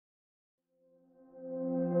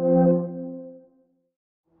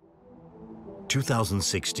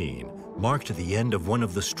2016 marked the end of one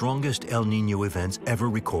of the strongest El Niño events ever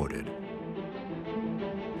recorded.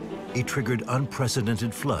 It triggered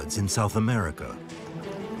unprecedented floods in South America.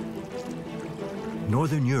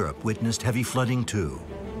 Northern Europe witnessed heavy flooding too.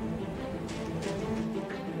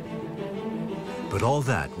 But all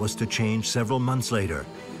that was to change several months later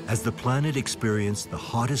as the planet experienced the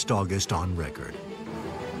hottest August on record.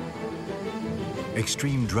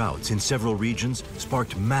 Extreme droughts in several regions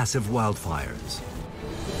sparked massive wildfires.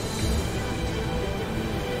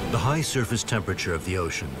 The high surface temperature of the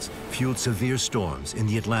oceans fueled severe storms in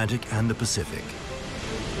the Atlantic and the Pacific.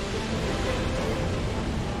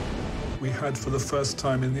 We had, for the first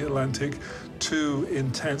time in the Atlantic, two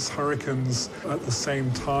intense hurricanes at the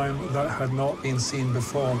same time that had not been seen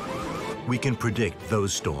before. We can predict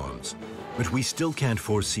those storms, but we still can't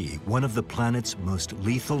foresee one of the planet's most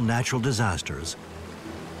lethal natural disasters: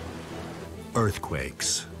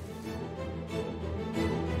 earthquakes.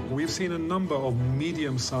 We've seen a number of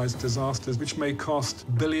medium-sized disasters which may cost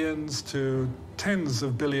billions to tens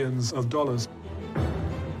of billions of dollars.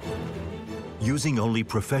 Using only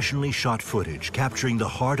professionally shot footage capturing the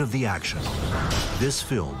heart of the action, this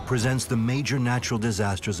film presents the major natural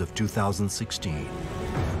disasters of 2016,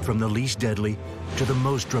 from the least deadly to the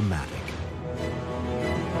most dramatic.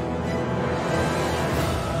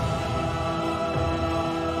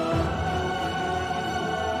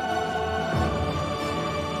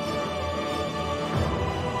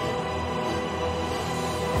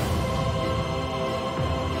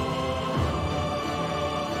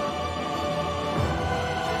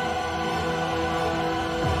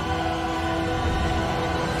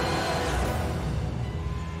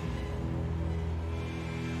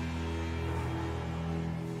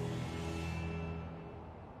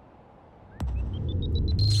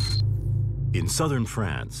 In southern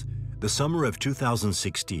France, the summer of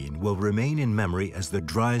 2016 will remain in memory as the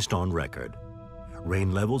driest on record.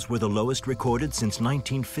 Rain levels were the lowest recorded since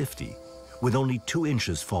 1950, with only 2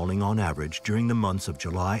 inches falling on average during the months of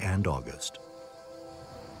July and August.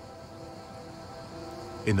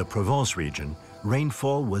 In the Provence region,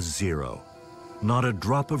 rainfall was 0. Not a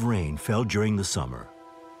drop of rain fell during the summer.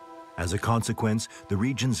 As a consequence, the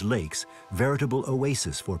region's lakes, veritable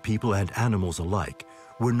oases for people and animals alike,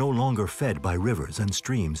 were no longer fed by rivers and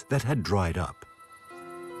streams that had dried up.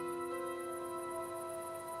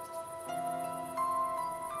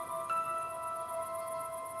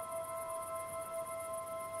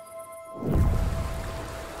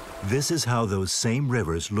 This is how those same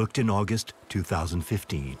rivers looked in August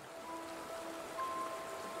 2015.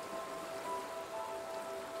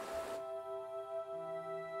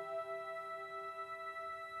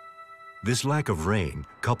 This lack of rain,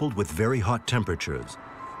 coupled with very hot temperatures,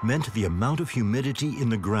 meant the amount of humidity in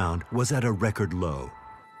the ground was at a record low.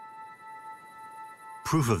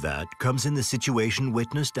 Proof of that comes in the situation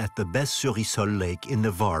witnessed at the Besse-sur-Issole Lake in the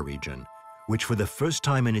Var region, which for the first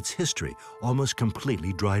time in its history almost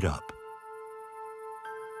completely dried up.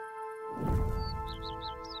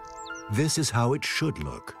 This is how it should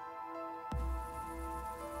look.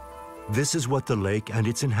 This is what the lake and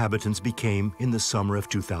its inhabitants became in the summer of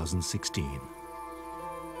 2016.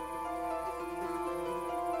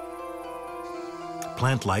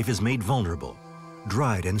 Plant life is made vulnerable,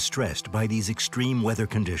 dried and stressed by these extreme weather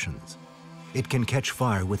conditions. It can catch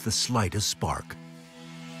fire with the slightest spark.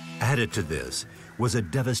 Added to this was a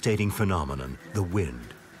devastating phenomenon, the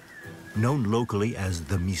wind. Known locally as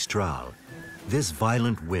the Mistral, this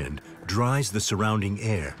violent wind dries the surrounding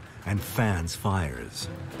air and fans fires.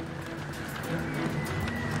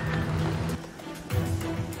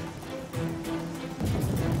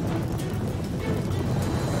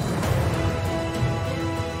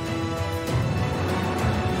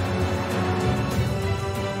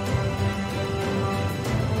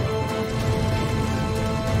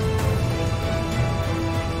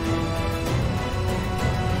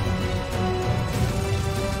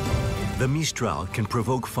 The Mistral can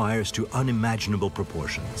provoke fires to unimaginable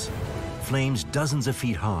proportions. Flames dozens of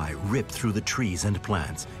feet high rip through the trees and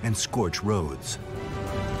plants and scorch roads.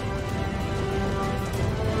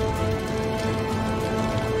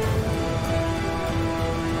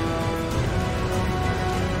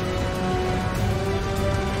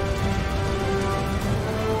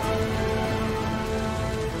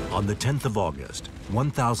 On the 10th of August,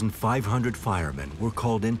 1,500 firemen were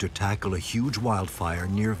called in to tackle a huge wildfire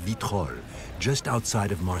near Vitrolles, just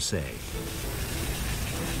outside of Marseille.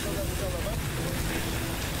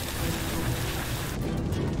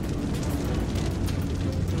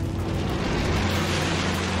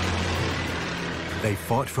 They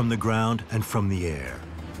fought from the ground and from the air.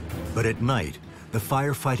 But at night, The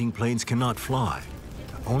firefighting planes cannot fly.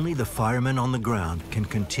 Only the firemen on the ground can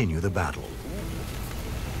continue the battle.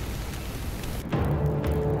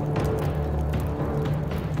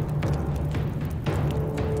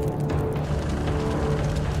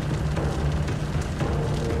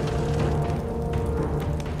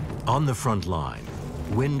 On the front line,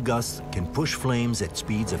 wind gusts can push flames at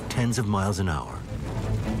speeds of tens of miles an hour.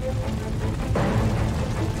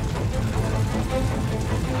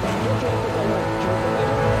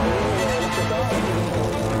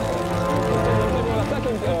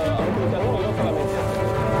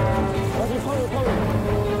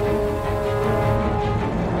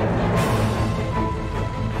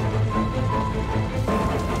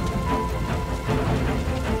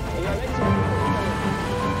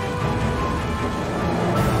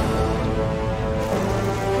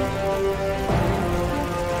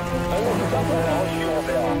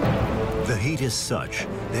 The heat is such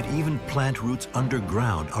that even plant roots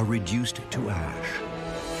underground are reduced to ash.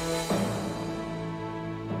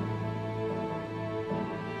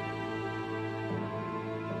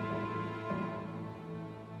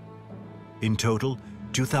 In total,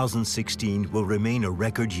 2016 will remain a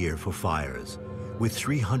record year for fires, with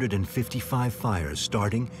 355 fires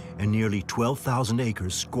starting and nearly 12,000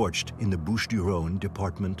 acres scorched in the Bouches-du-Rhône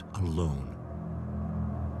department alone.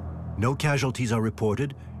 No casualties are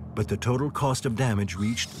reported, but the total cost of damage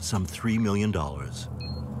reached some $3 million.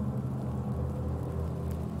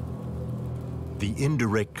 The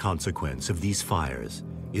indirect consequence of these fires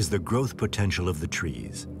is the growth potential of the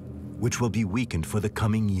trees, which will be weakened for the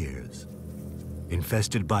coming years.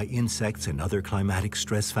 Infested by insects and other climatic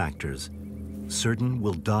stress factors, certain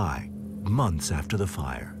will die months after the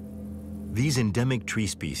fire. These endemic tree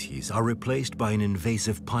species are replaced by an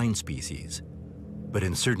invasive pine species, but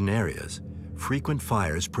in certain areas, frequent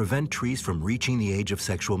fires prevent trees from reaching the age of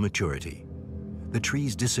sexual maturity. The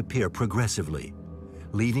trees disappear progressively,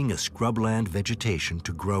 leaving a scrubland vegetation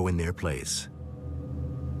to grow in their place.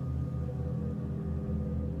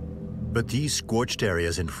 But these scorched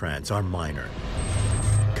areas in France are minor,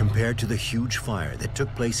 compared to the huge fire that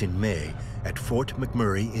took place in May at Fort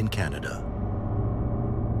McMurray in Canada.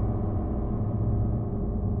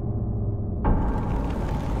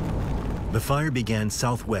 The fire began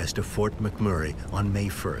southwest of Fort McMurray on May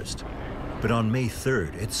 1st, but on May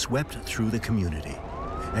 3rd it swept through the community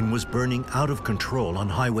and was burning out of control on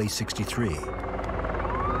Highway 63.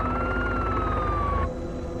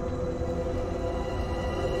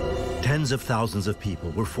 Tens of thousands of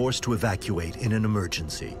people were forced to evacuate in an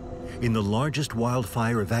emergency, in the largest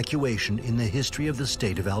wildfire evacuation in the history of the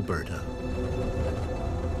state of Alberta.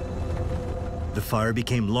 The fire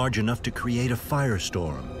became large enough to create a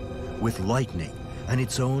firestorm, with lightning and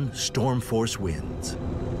its own storm force winds.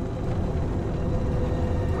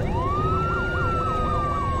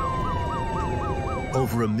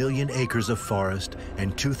 Over 1 million acres of forest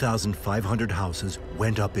and 2,500 houses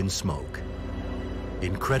went up in smoke.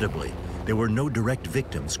 Incredibly, there were no direct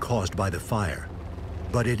victims caused by the fire,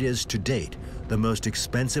 but it is to date the most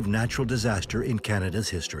expensive natural disaster in Canada's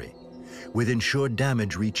history, with insured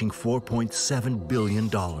damage reaching $4.7 billion.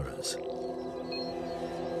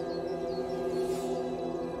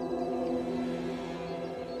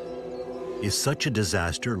 Is such a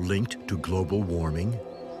disaster linked to global warming?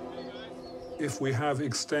 If we have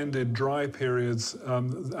extended dry periods,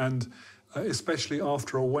 and especially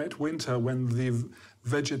after a wet winter when the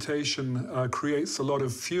vegetation creates a lot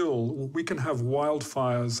of fuel, we can have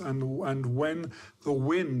wildfires, and when the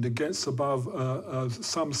wind gets above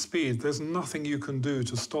some speed, there's nothing you can do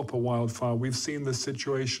to stop a wildfire. We've seen this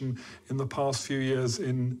situation in the past few years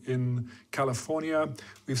in California,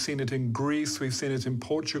 we've seen it in Greece, we've seen it in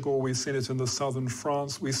Portugal, we've seen it in the southern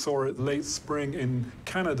France, we saw it late spring in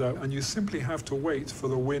Canada, and you simply have to wait for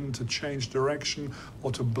the wind to change direction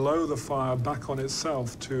or to blow the fire back on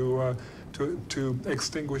itself to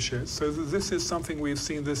extinguish it. So this is something we've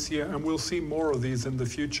seen this year, and we'll see more of these in the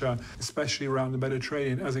future, especially around the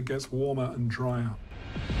Mediterranean as it gets warmer and drier.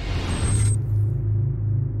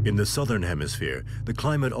 In the southern hemisphere, the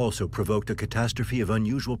climate also provoked a catastrophe of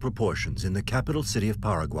unusual proportions in the capital city of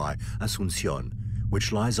Paraguay, Asunción,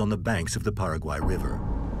 which lies on the banks of the Paraguay River.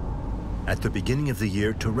 At the beginning of the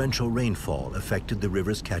year, torrential rainfall affected the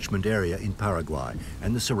river's catchment area in Paraguay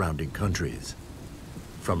and the surrounding countries.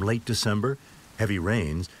 From late December, heavy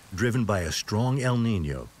rains, driven by a strong El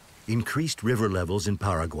Niño, increased river levels in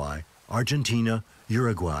Paraguay, Argentina,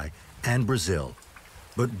 Uruguay, and Brazil.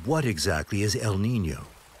 But what exactly is El Niño?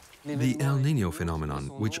 The El Niño phenomenon,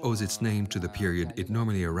 which owes its name to the period it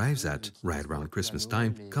normally arrives at, right around Christmas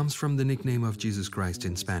time, comes from the nickname of Jesus Christ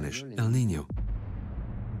in Spanish, El Niño.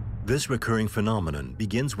 This recurring phenomenon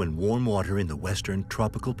begins when warm water in the western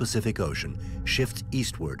tropical Pacific Ocean shifts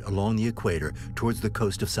eastward along the equator towards the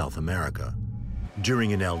coast of South America.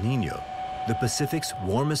 During an El Niño, the Pacific's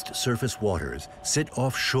warmest surface waters sit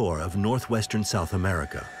offshore of northwestern South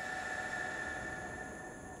America.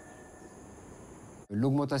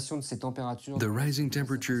 The rising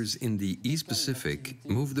temperatures in the East Pacific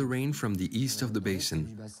move the rain from the east of the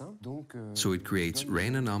basin, so it creates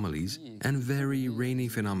rain anomalies and very rainy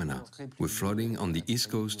phenomena, with flooding on the east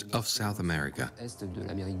coast of South America.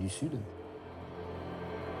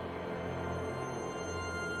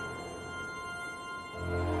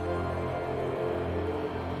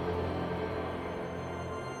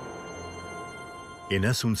 In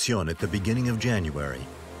Asunción at the beginning of January,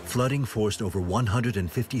 flooding forced over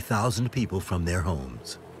 150,000 people from their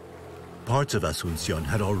homes. Parts of Asunción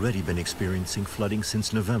had already been experiencing flooding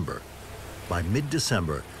since November. By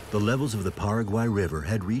mid-December, the levels of the Paraguay River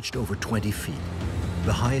had reached over 20 feet,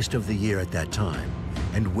 the highest of the year at that time,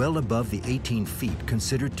 and well above the 18 feet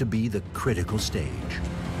considered to be the critical stage.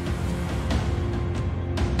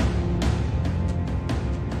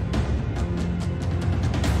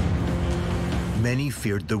 Many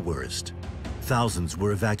feared the worst. Thousands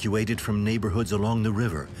were evacuated from neighborhoods along the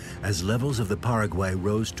river as levels of the Paraguay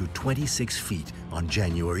rose to 26 feet on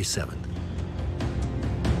January 7th.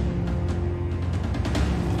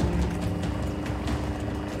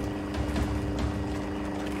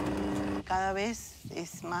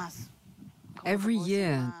 Every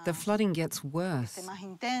year, the flooding gets worse.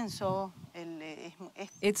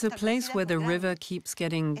 It's a place where the river keeps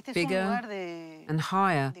getting bigger and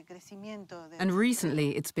higher, and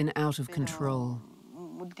recently it's been out of control.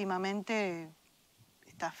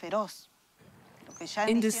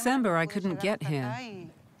 In December, I couldn't get here.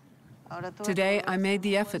 Today, I made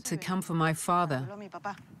the effort to come for my father.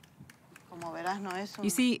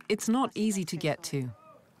 You see, it's not easy to get to.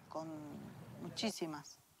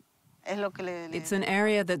 It's an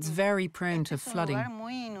area that's very prone to flooding.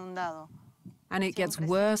 And it gets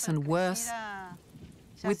worse and worse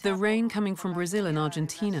with the rain coming from Brazil and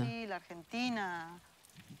Argentina.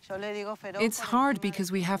 It's hard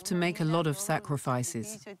because we have to make a lot of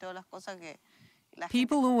sacrifices.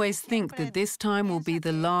 People always think that this time will be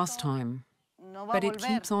the last time, but it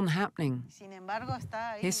keeps on happening.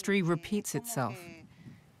 History repeats itself.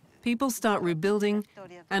 People start rebuilding,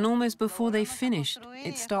 and almost before they finish,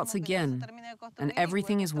 it starts again, and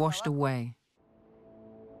everything is washed away.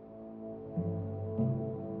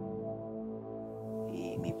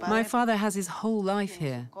 My father has his whole life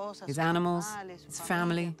here, his animals, his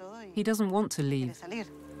family. He doesn't want to leave.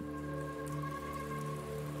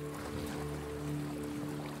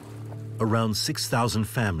 Around 6,000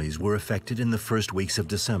 families were affected in the first weeks of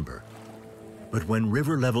December. But when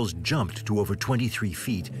river levels jumped to over 23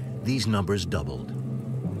 feet, these numbers doubled.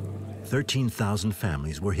 13,000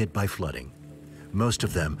 families were hit by flooding, most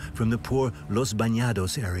of them from the poor Los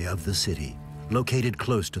Bañados area of the city, located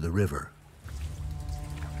close to the river.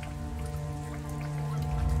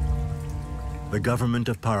 The government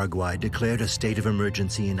of Paraguay declared a state of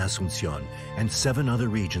emergency in Asunción and 7 other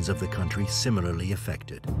regions of the country similarly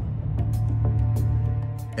affected.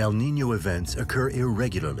 El Niño events occur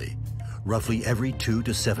irregularly, roughly every 2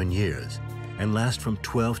 to 7 years, and last from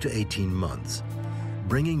 12 to 18 months,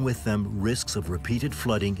 bringing with them risks of repeated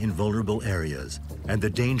flooding in vulnerable areas and the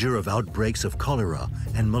danger of outbreaks of cholera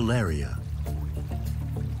and malaria.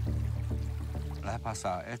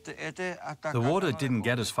 The water didn't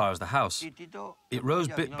get as far as the house. It rose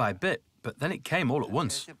bit by bit, but then it came all at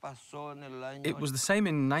once. It was the same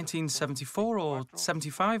in 1974 or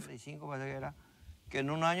 75.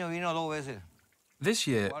 This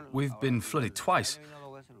year, we've been flooded twice.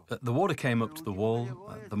 The water came up to the wall.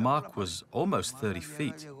 The mark was almost 30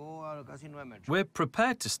 feet. We're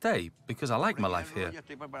prepared to stay because I like my life here.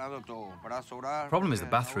 Problem is the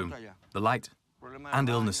bathroom, the light, and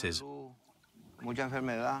illnesses.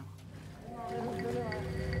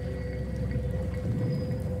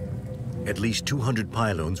 At least 200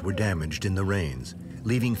 pylons were damaged in the rains,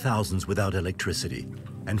 leaving thousands without electricity,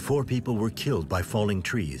 and 4 people were killed by falling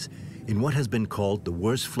trees in what has been called the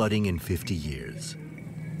worst flooding in 50 years.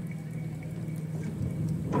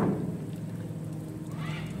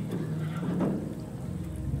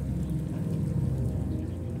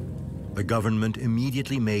 The government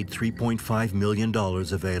immediately made $3.5 million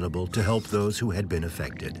available to help those who had been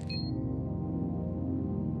affected.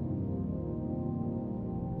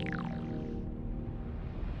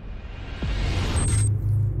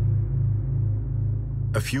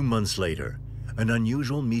 A few months later, an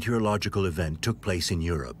unusual meteorological event took place in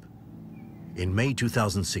Europe. In May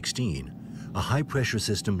 2016, a high-pressure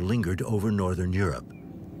system lingered over northern Europe,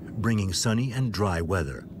 bringing sunny and dry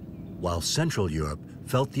weather, while Central Europe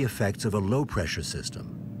felt the effects of a low-pressure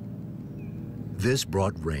system. This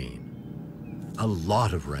brought rain, a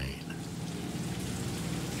lot of rain.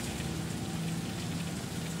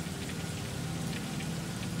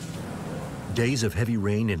 Days of heavy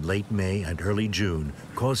rain in late May and early June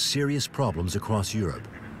caused serious problems across Europe,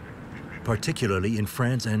 particularly in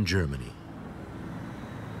France and Germany.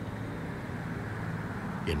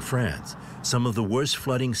 In France, some of the worst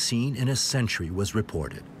flooding seen in a century was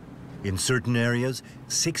reported. In certain areas,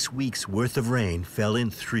 6 weeks' worth of rain fell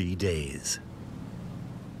in 3 days.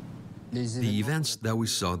 The events that we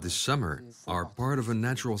saw this summer are part of a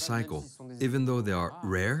natural cycle. Even though they are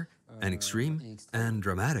rare and extreme and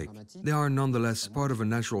dramatic, they are nonetheless part of a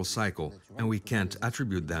natural cycle, and we can't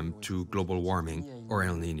attribute them to global warming or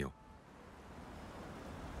El Niño.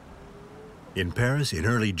 In Paris in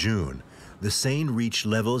early June, the Seine reached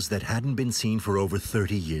levels that hadn't been seen for over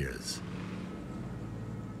 30 years.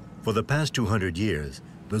 For the past 200 years,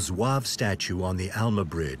 the Zouave statue on the Alma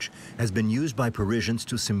Bridge has been used by Parisians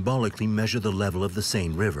to symbolically measure the level of the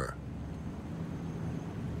Seine River.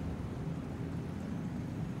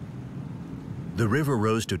 The river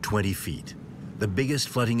rose to 20 feet, the biggest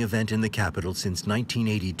flooding event in the capital since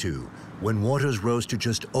 1982, when waters rose to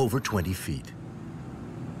just over 20 feet.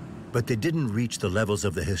 But they didn't reach the levels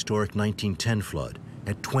of the historic 1910 flood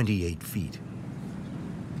at 28 feet.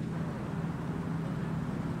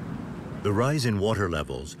 The rise in water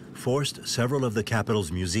levels forced several of the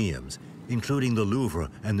capital's museums, including the Louvre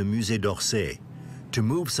and the Musée d'Orsay, to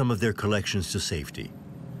move some of their collections to safety,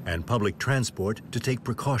 and public transport to take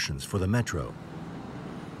precautions for the metro.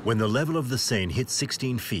 When the level of the Seine hit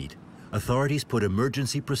 16 feet, authorities put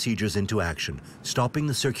emergency procedures into action, stopping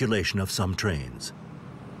the circulation of some trains.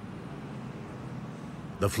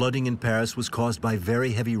 The flooding in Paris was caused by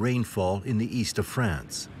very heavy rainfall in the east of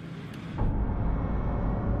France.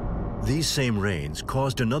 These same rains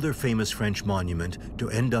caused another famous French monument to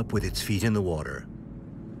end up with its feet in the water.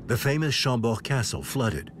 The famous Chambord Castle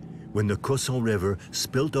flooded when the Cosson River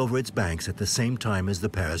spilt over its banks at the same time as the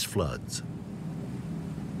Paris floods.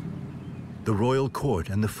 The royal court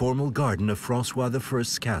and the formal garden of François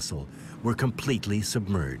I's castle were completely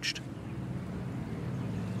submerged.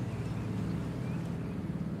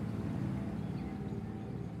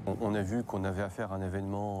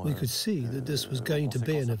 We could see that this was going to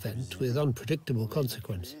be an event with unpredictable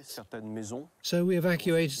consequences. So we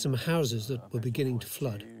evacuated some houses that were beginning to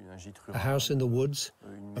flood. A house in the woods,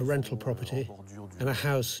 a rental property, and a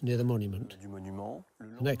house near the monument.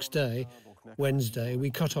 The next day, Wednesday, we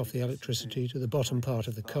cut off the electricity to the bottom part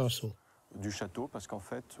of the castle.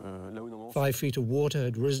 5 feet of water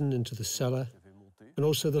had risen into the cellar, and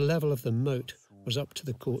also the level of the moat was up to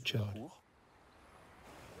the courtyard.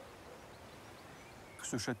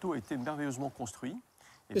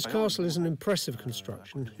 This castle is an impressive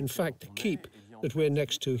construction. In fact, the keep that we're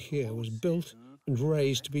next to here was built and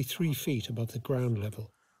raised to be 3 feet above the ground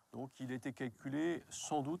level.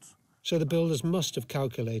 So the builders must have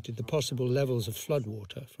calculated the possible levels of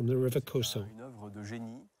floodwater from the River Cosson.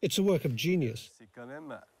 It's a work of genius,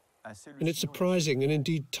 and it's surprising and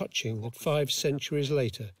indeed touching that 5 centuries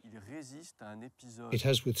later, it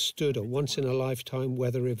has withstood a once-in-a-lifetime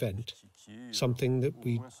weather event, something that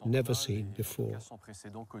we'd never seen before.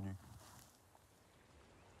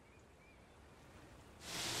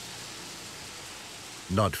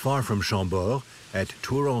 Not far from Chambord, at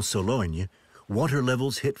Tours-en-Sologne, water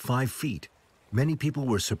levels hit 5 feet. Many people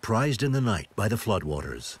were surprised in the night by the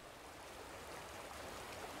floodwaters.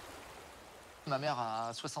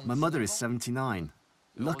 My mother is 79.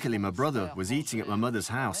 Luckily, my brother was eating at my mother's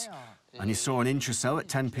house, and he saw an inch or so at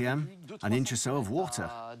 10 p.m., an inch or so of water.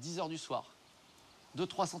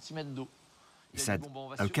 He said,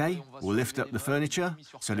 "Okay, we'll lift up the furniture."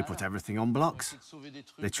 So they put everything on blocks.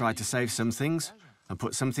 They tried to save some things and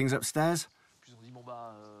put some things upstairs.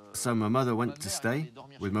 So my mother went to stay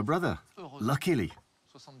with my brother, luckily,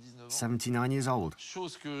 79 years old.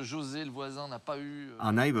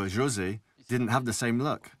 Our neighbor, José, didn't have the same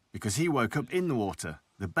luck because he woke up in the water.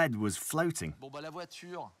 The bed was floating.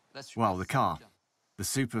 Well, the car, the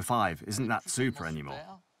Super 5, isn't that super anymore.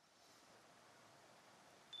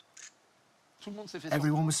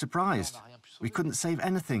 Everyone was surprised. We couldn't save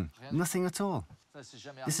anything, nothing at all.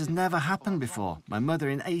 This has never happened before. My mother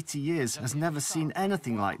in 80 years has never seen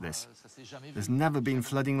anything like this. There's never been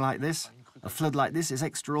flooding like this. A flood like this is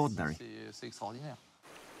extraordinary.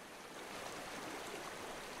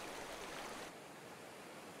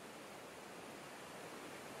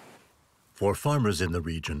 For farmers in the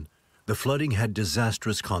region, The flooding had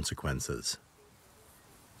disastrous consequences.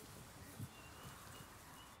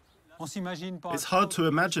 It's hard to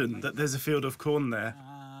imagine that there's a field of corn there.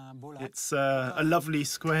 It's a lovely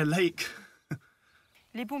square lake.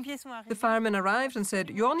 The firemen arrived and said,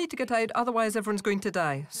 "You all need to get out, otherwise everyone's going to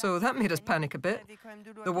die." So that made us panic a bit.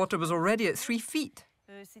 The water was already at 3 feet.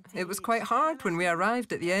 It was quite hard when we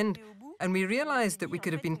arrived at the end, and we realised that we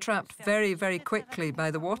could have been trapped very, very quickly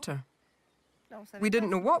by the water. We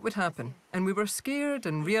didn't know what would happen, and we were scared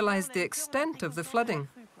and realised the extent of the flooding.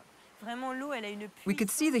 We could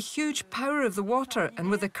see the huge power of the water, and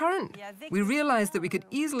with the current, we realised that we could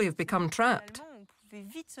easily have become trapped.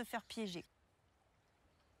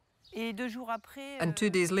 And 2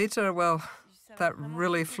 days later, well, that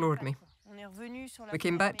really floored me. We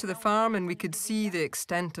came back to the farm and we could see the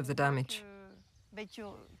extent of the damage.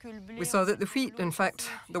 We saw that the wheat, in fact,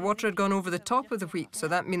 the water had gone over the top of the wheat, so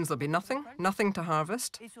that means there'll be nothing to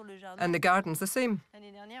harvest, and the garden's the same.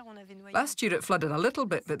 Last year it flooded a little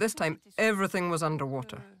bit, but this time everything was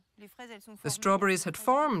underwater. The strawberries had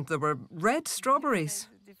formed. There were red strawberries.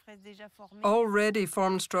 Already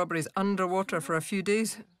formed strawberries underwater for a few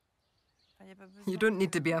days. You don't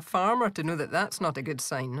need to be a farmer to know that that's not a good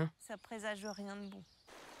sign, no?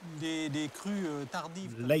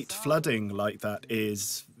 Late flooding like that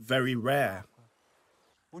is very rare.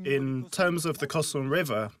 In terms of the Cosson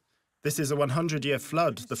River, this is a 100-year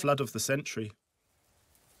flood, the flood of the century.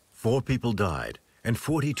 4 people died and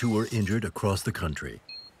 42 were injured across the country.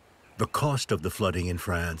 The cost of the flooding in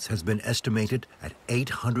France has been estimated at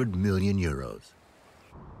 800 million euros.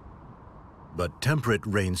 But temperate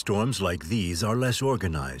rainstorms like these are less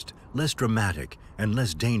organized, less dramatic, and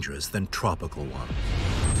less dangerous than tropical ones.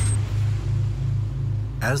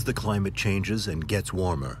 As the climate changes and gets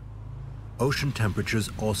warmer, ocean temperatures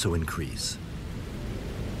also increase.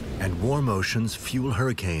 And warm oceans fuel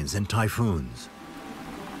hurricanes and typhoons.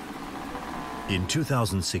 In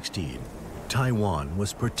 2016, Taiwan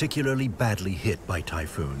was particularly badly hit by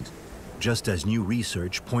typhoons, just as new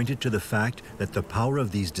research pointed to the fact that the power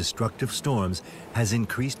of these destructive storms has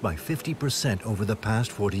increased by 50% over the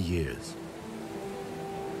past 40 years.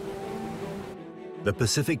 The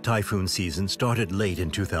Pacific typhoon season started late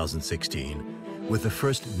in 2016, with the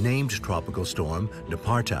first named tropical storm,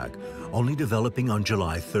 Napartak, only developing on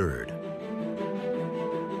July 3rd.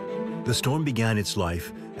 The storm began its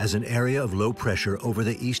life as an area of low pressure over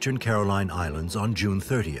the eastern Caroline Islands on June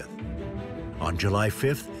 30th. On July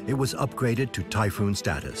 5th, it was upgraded to typhoon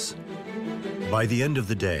status. By the end of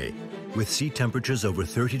the day, with sea temperatures over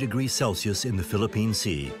 30 degrees Celsius in the Philippine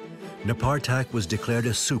Sea, Napartak was declared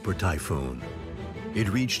a super typhoon. It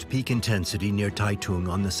reached peak intensity near Taitung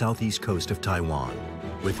on the southeast coast of Taiwan,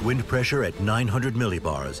 with wind pressure at 900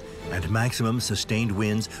 millibars and maximum sustained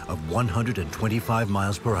winds of 125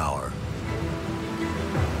 miles per hour.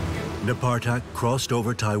 Napartak crossed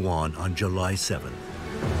over Taiwan on July 7th.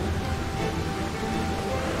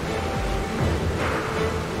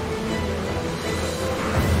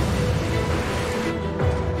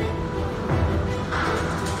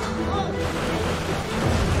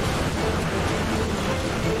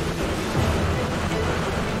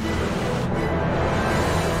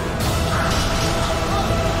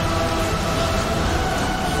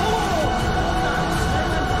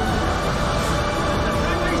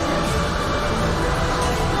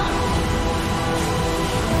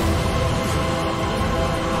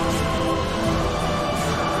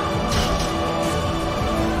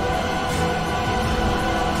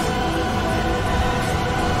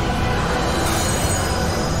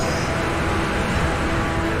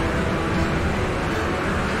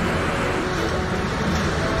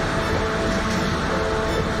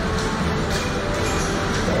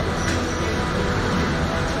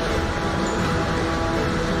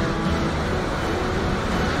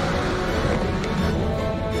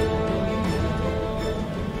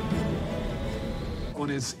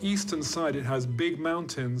 its eastern side, it has big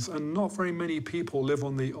mountains, and not very many people live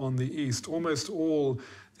on the east. Almost all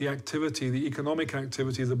the activity, the economic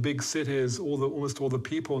activity, the big cities, almost all the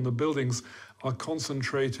people and the buildings are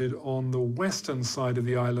concentrated on the western side of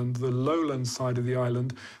the island, the lowland side of the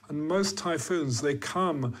island. And most typhoons, they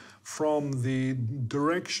come from the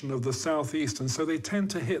direction of the southeast, and so they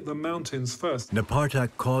tend to hit the mountains first.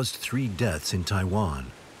 Napartak caused 3 deaths in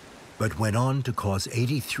Taiwan, but went on to cause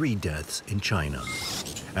 83 deaths in China,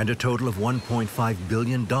 and a total of $1.5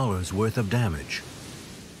 billion worth of damage.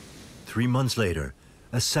 3 months later,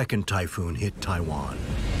 a second typhoon hit Taiwan.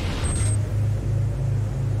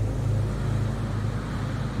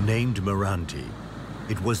 Named Meranti,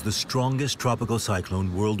 it was the strongest tropical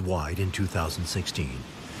cyclone worldwide in 2016,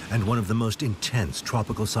 and one of the most intense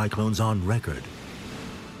tropical cyclones on record.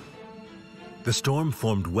 The storm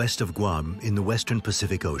formed west of Guam in the western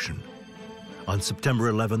Pacific Ocean. On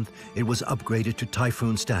September 11th, it was upgraded to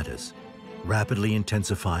typhoon status, rapidly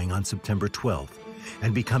intensifying on September 12th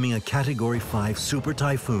and becoming a Category 5 super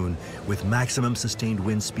typhoon with maximum sustained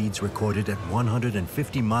wind speeds recorded at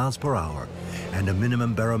 150 miles per hour and a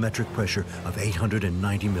minimum barometric pressure of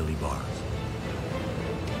 890 millibars.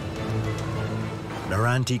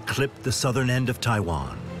 Naranti clipped the southern end of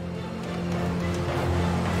Taiwan.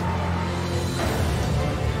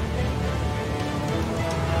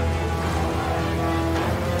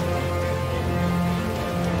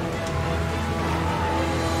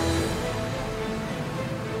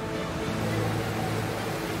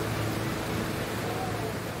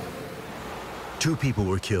 Two people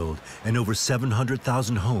were killed, and over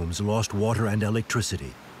 700,000 homes lost water and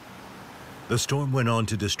electricity. The storm went on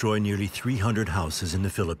to destroy nearly 300 houses in the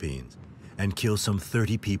Philippines and kill some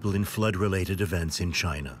 30 people in flood-related events in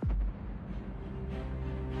China.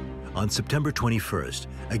 On September 21st,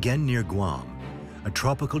 again near Guam, a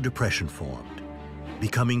tropical depression formed,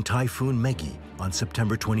 becoming Typhoon Meggy on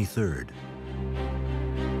September 23rd.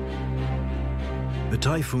 The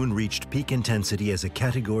typhoon reached peak intensity as a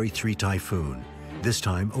Category 3 typhoon, this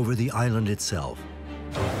time over the island itself,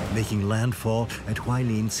 making landfall at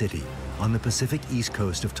Hualien City on the Pacific east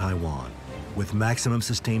coast of Taiwan, with maximum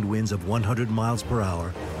sustained winds of 100 miles per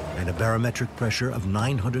hour and a barometric pressure of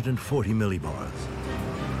 940 millibars.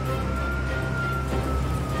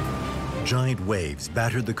 Giant waves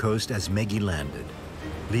battered the coast as Meggy landed,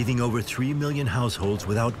 leaving over 3 million households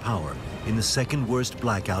without power in the second worst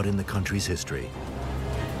blackout in the country's history.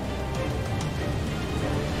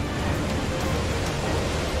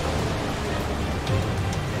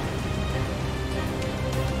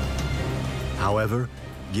 However,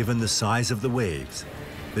 given the size of the waves,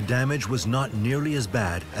 the damage was not nearly as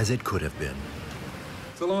bad as it could have been.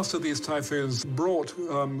 The last of these typhoons brought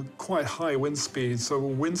quite high wind speeds, so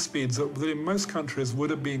wind speeds that in most countries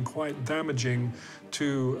would have been quite damaging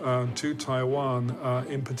to Taiwan,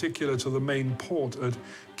 in particular to the main port at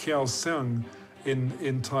Kaohsiung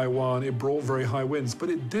in Taiwan. It brought very high winds, but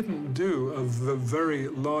it didn't do a very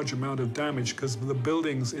large amount of damage because the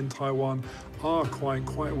buildings in Taiwan are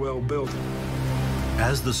quite well built.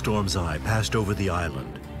 As the storm's eye passed over the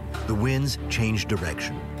island, the winds changed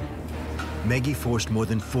direction. Meggy forced more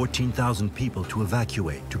than 14,000 people to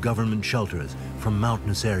evacuate to government shelters from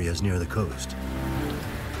mountainous areas near the coast.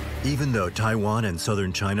 Even though Taiwan and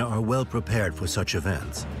southern China are well prepared for such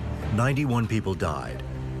events, 91 people died,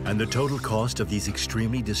 and the total cost of these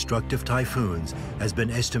extremely destructive typhoons has been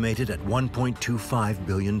estimated at $1.25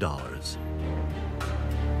 billion.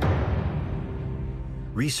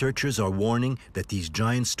 Researchers are warning that these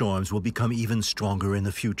giant storms will become even stronger in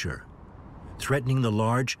the future, threatening the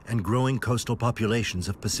large and growing coastal populations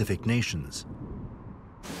of Pacific nations.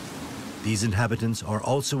 These inhabitants are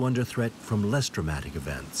also under threat from less dramatic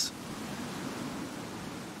events.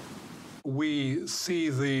 We see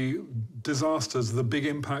the disasters, the big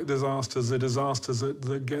impact disasters, the disasters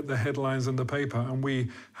that get the headlines in the paper, and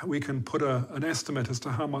we can put an estimate as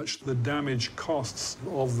to how much the damage costs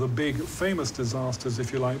of the big famous disasters,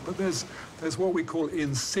 if you like. But there's what we call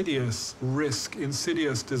insidious risk,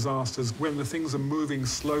 insidious disasters, when the things are moving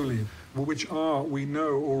slowly, which are, we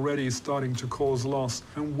know, already starting to cause loss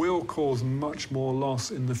and will cause much more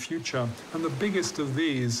loss in the future. And the biggest of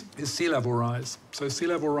these is sea level rise. So sea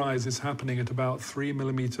level rise is happening at about 3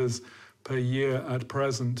 millimeters per year at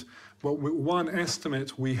present. But one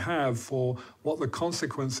estimate we have for what the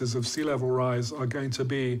consequences of sea level rise are going to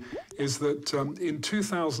be is that in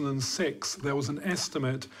 2006, there was an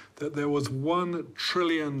estimate that there was $1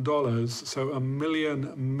 trillion, so $1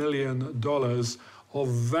 million of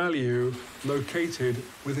value located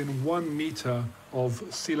within 1 meter of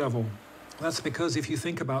sea level. That's because if you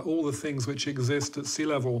think about all the things which exist at sea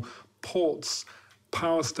level, ports,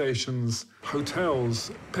 power stations,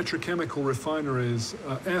 hotels, petrochemical refineries,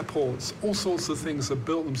 airports, all sorts of things have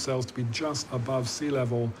built themselves to be just above sea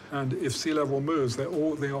level. And if sea level moves, they are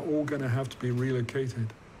all going to have to be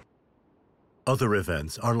relocated. Other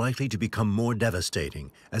events are likely to become more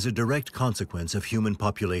devastating as a direct consequence of human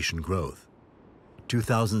population growth.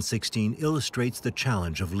 2016 illustrates the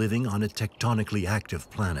challenge of living on a tectonically active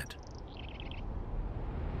planet.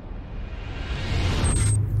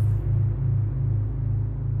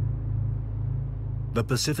 The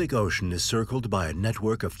Pacific Ocean is circled by a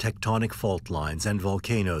network of tectonic fault lines and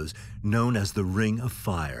volcanoes known as the Ring of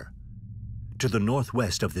Fire. To the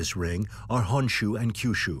northwest of this ring are Honshu and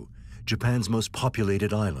Kyushu, Japan's most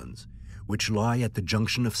populated islands, which lie at the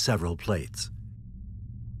junction of several plates.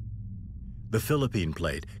 The Philippine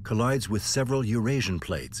plate collides with several Eurasian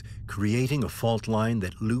plates, creating a fault line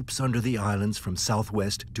that loops under the islands from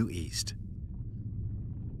southwest to east.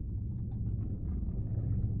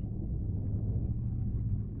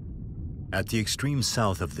 At the extreme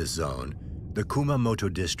south of this zone, the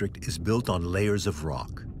Kumamoto district is built on layers of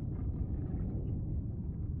rock.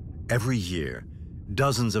 Every year,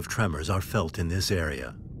 dozens of tremors are felt in this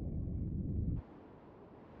area.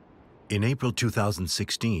 In April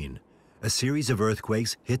 2016, a series of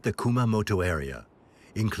earthquakes hit the Kumamoto area,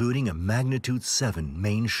 including a magnitude 7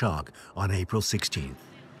 main shock on April 16th.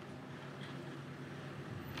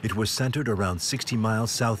 It was centered around 60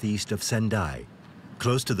 miles southeast of Sendai,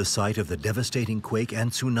 close to the site of the devastating quake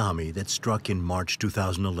and tsunami that struck in March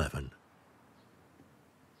 2011.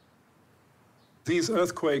 These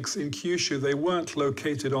earthquakes in Kyushu, they weren't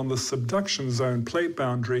located on the subduction zone plate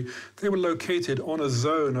boundary. They were located on a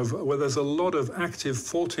zone where there's a lot of active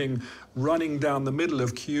faulting running down the middle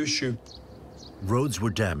of Kyushu. Roads were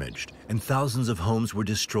damaged and thousands of homes were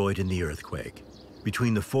destroyed in the earthquake.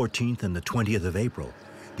 Between the 14th and the 20th of April,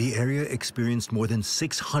 the area experienced more than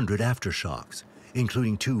 600 aftershocks,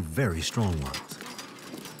 including 2 very strong ones.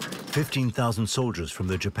 15,000 soldiers from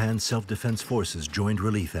the Japan Self-Defense Forces joined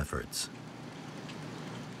relief efforts.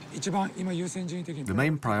 The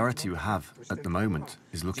main priority we have at the moment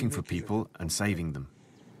is looking for people and saving them.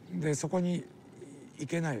 And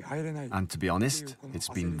to be honest, it's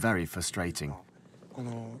been very frustrating,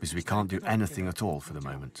 because we can't do anything at all for the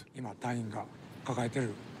moment.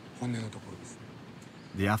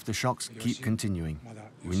 The aftershocks keep continuing.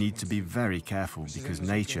 We need to be very careful because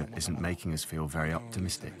nature isn't making us feel very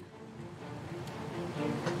optimistic.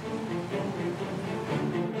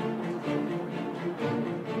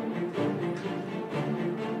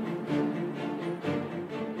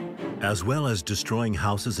 As well as destroying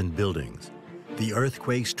houses and buildings, the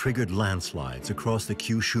earthquakes triggered landslides across the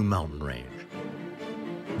Kyushu mountain range,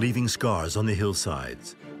 leaving scars on the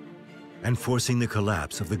hillsides and forcing the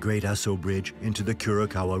collapse of the Great Aso Bridge into the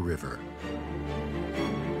Kurakawa River.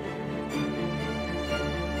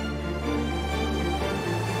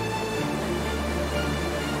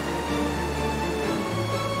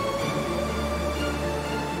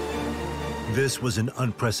 This was an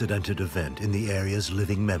unprecedented event in the area's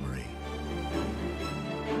living memory.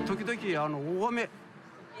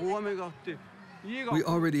 We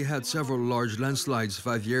already had several large landslides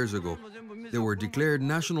 5 years ago. They were declared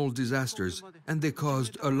national disasters and they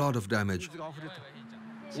caused a lot of damage.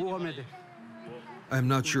 I'm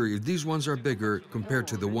not sure if these ones are bigger compared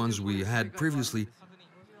to the ones we had previously,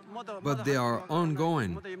 but they are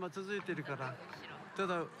ongoing.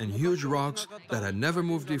 And huge rocks that had never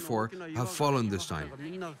moved before have fallen this time.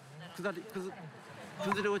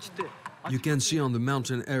 You can see on the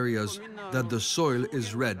mountain areas that the soil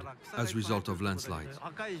is red as a result of landslides.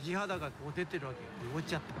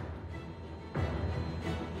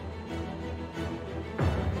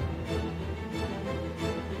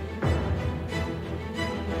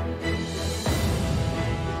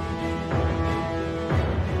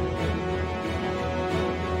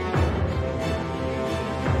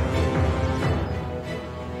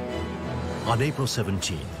 On April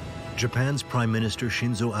 17th, Japan's Prime Minister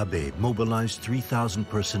Shinzo Abe mobilized 3,000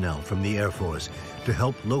 personnel from the Air Force to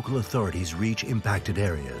help local authorities reach impacted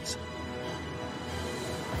areas.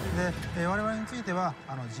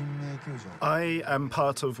 I am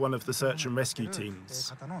part of one of the search and rescue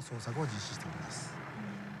teams.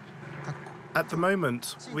 At the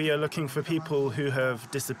moment, we are looking for people who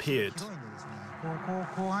have disappeared.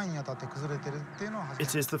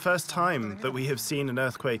 It is the first time that we have seen an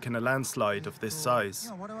earthquake and a landslide of this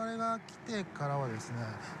size.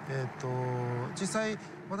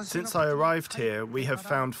 Since I arrived here, we have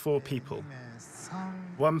found 4 people.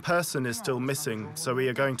 1 person is still missing, so we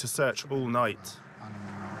are going to search all night.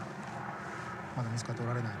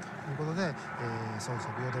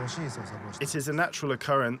 It is a natural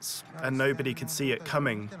occurrence, and nobody could see it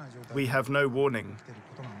coming. We have no warning.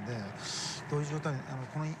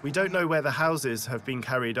 We don't know where the houses have been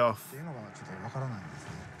carried off.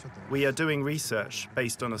 We are doing research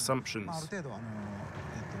based on assumptions.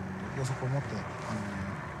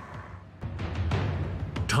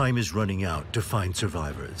 Time is running out to find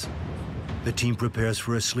survivors. The team prepares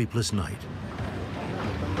for a sleepless night.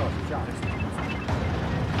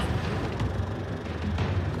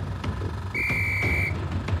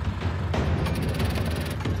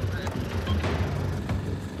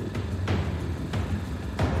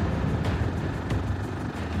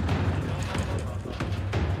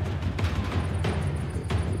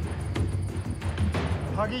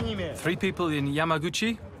 Three people in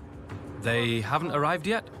Yamaguchi. They haven't arrived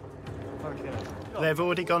yet? They've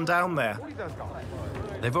already gone down there.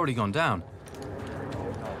 They've already gone down.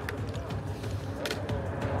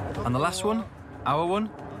 And the last one? Our one?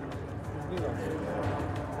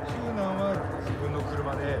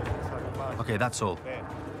 Okay, that's all.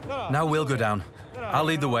 Now we'll go down. I'll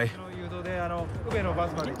lead the way.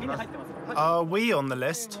 Are we on the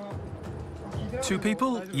list? 2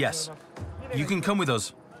 people? Yes. You can come with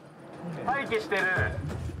us.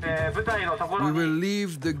 We will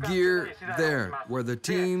leave the gear there, where the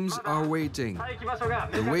teams are waiting.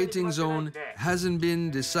 The waiting zone hasn't been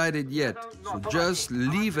decided yet, so just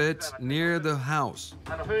leave it near the house.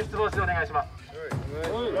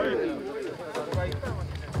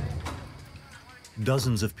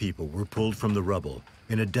 Dozens of people were pulled from the rubble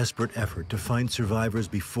in a desperate effort to find survivors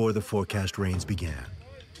before the forecast rains began.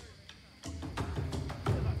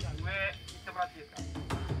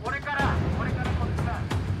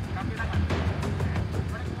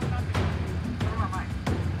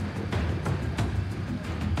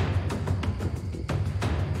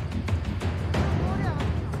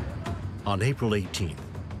 On April 18th,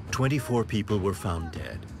 24 people were found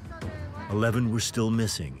dead. 11 were still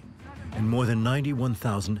missing, and more than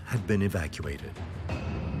 91,000 had been evacuated.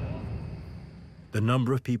 The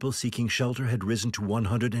number of people seeking shelter had risen to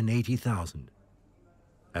 180,000.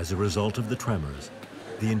 As a result of the tremors,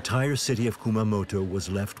 the entire city of Kumamoto was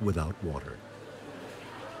left without water.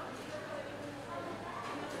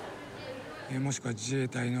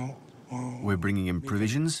 We're bringing in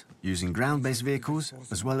provisions, using ground-based vehicles,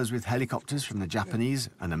 as well as with helicopters from the Japanese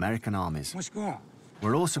and American armies.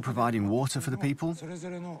 We're also providing water for the people.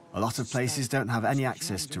 A lot of places don't have any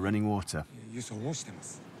access to running water.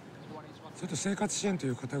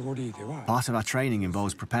 Part of our training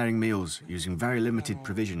involves preparing meals using very limited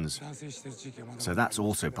provisions, so that's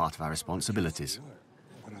also part of our responsibilities.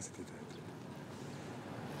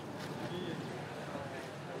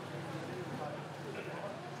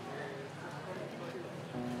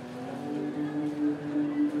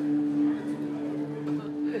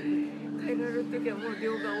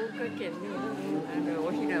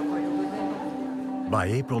 By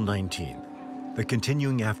April 19th, the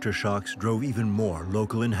continuing aftershocks drove even more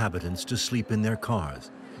local inhabitants to sleep in their cars,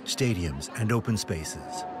 stadiums, and open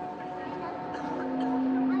spaces.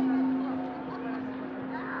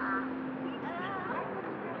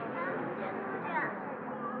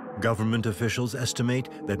 Government officials estimate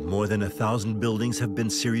that more than 1,000 buildings have been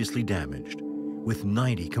seriously damaged, with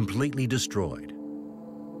 90 completely destroyed.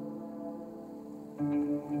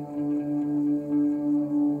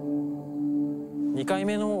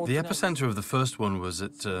 The epicenter of the first one was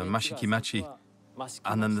at Mashikimachi,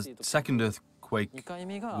 and then the second earthquake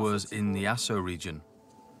was in the Aso region.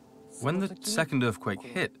 When the second earthquake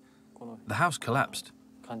hit, the house collapsed.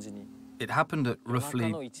 It happened at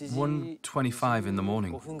roughly 1:25 in the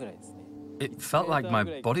morning. It felt like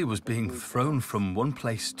my body was being thrown from one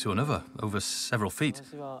place to another over several feet.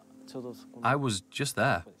 I was just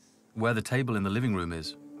there, where the table in the living room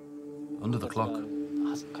is, under the clock.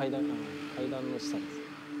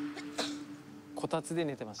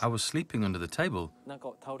 I was sleeping under the table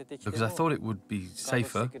because I thought it would be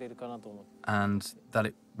safer and that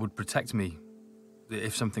it would protect me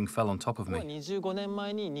if something fell on top of me.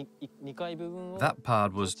 That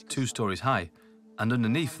part was 2 stories high, and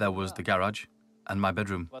underneath there was the garage and my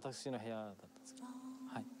bedroom.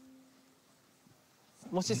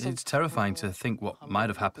 It's terrifying to think what might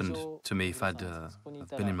have happened to me if I'd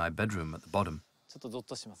been in my bedroom at the bottom.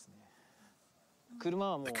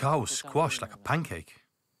 The car was squashed like a pancake.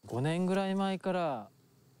 For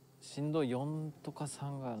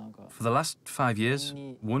the last 5 years,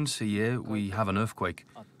 once a year we have an earthquake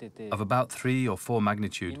of about 3 or 4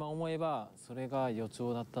 magnitude.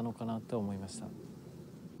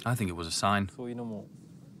 I think it was a sign,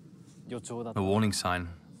 a warning sign.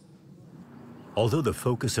 Although the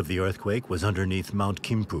focus of the earthquake was underneath Mount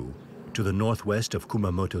Kimpu, to the northwest of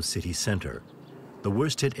Kumamoto city center, the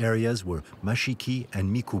worst-hit areas were Mashiki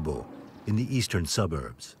and Mikubo in the eastern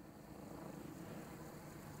suburbs.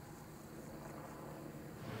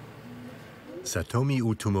 Satomi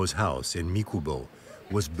Utumo's house in Mikubo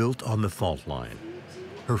was built on the fault line.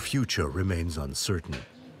 Her future remains uncertain.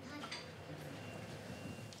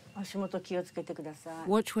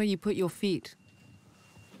 Watch where you put your feet.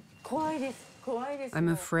 I'm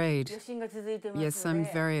afraid. Yes, I'm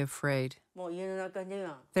very afraid.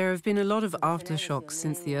 There have been a lot of aftershocks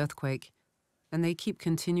since the earthquake, and they keep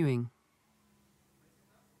continuing.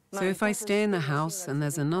 So if I stay in the house and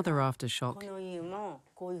there's another aftershock,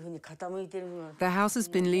 the house has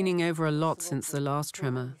been leaning over a lot since the last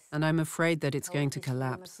tremor, and I'm afraid that it's going to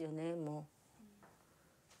collapse.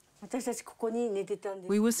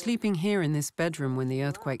 We were sleeping here in this bedroom when the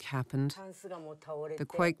earthquake happened. The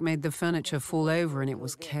quake made the furniture fall over and it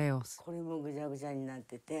was chaos.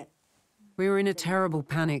 We were in a terrible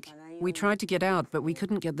panic. We tried to get out, but we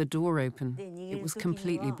couldn't get the door open. It was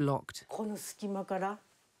completely blocked.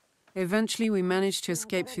 Eventually, we managed to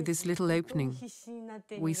escape through this little opening.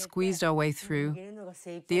 We squeezed our way through.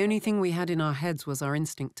 The only thing we had in our heads was our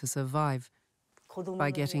instinct to survive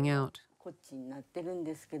by getting out.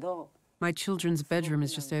 My children's bedroom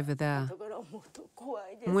is just over there.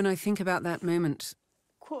 And when I think about that moment,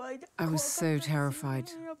 I was so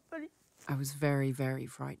terrified. I was very, very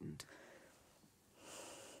frightened.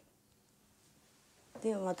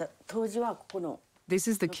 This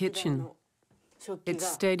is the kitchen. It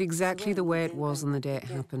stayed exactly the way it was on the day it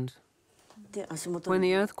happened. When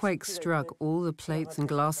the earthquake struck, all the plates and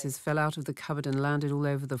glasses fell out of the cupboard and landed all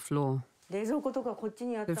over the floor.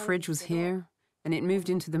 The fridge was here, and it moved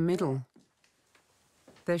into the middle.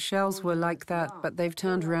 Their shelves were like that, but they've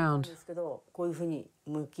turned round.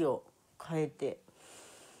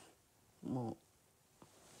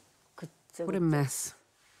 What a mess.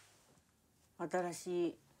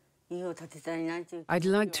 I'd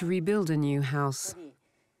like to rebuild a new house,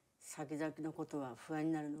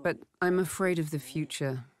 but I'm afraid of the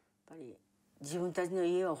future.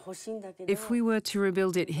 If we were to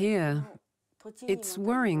rebuild it here, it's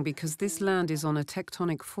worrying because this land is on a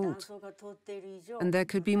tectonic fault, and there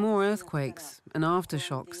could be more earthquakes and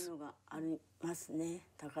aftershocks.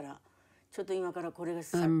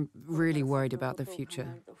 I'm really worried about the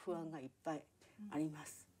future.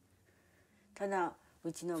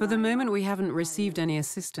 For the moment, we haven't received any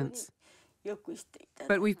assistance.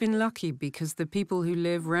 But we've been lucky because the people who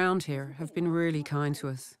live round here have been really kind to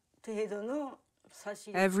us.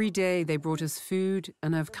 Every day they brought us food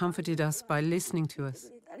and have comforted us by listening to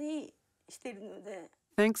us.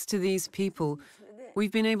 Thanks to these people,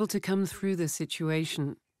 we've been able to come through the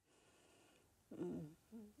situation.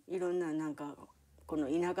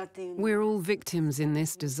 We're all victims in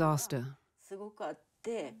this disaster.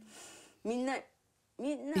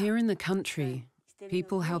 Here in the country,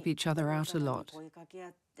 people help each other out a lot.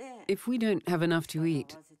 If we don't have enough to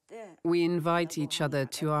eat, we invite each other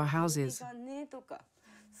to our houses.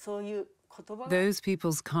 Those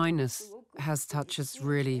people's kindness has touched us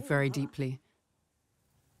really very deeply.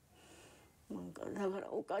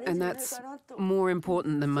 And that's more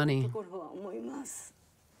important than money.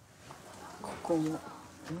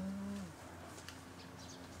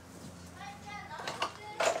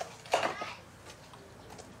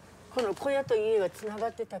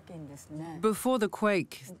 Before the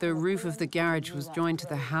quake, the roof of the garage was joined to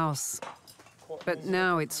the house, but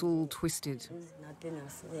now it's all twisted.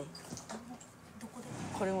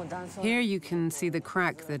 Here you can see the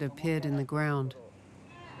crack that appeared in the ground.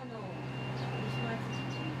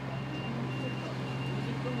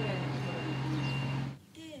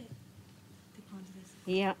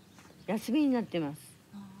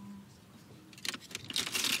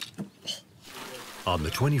 On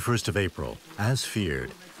the 21st of April, as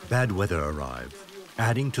feared, bad weather arrived,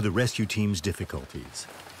 adding to the rescue team's difficulties.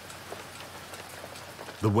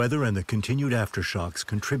 The weather and the continued aftershocks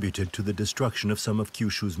contributed to the destruction of some of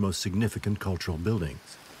Kyushu's most significant cultural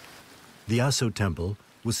buildings. The Aso temple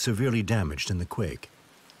was severely damaged in the quake.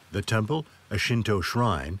 The temple, a Shinto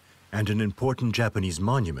shrine, and an important Japanese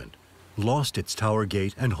monument, lost its tower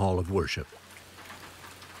gate and hall of worship.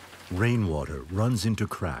 Rainwater runs into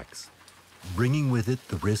cracks, bringing with it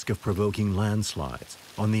the risk of provoking landslides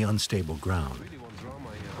on the unstable ground.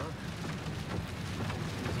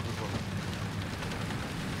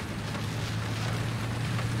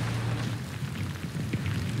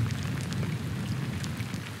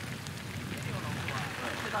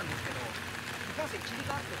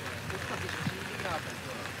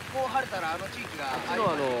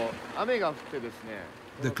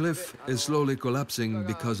 The cliff is slowly collapsing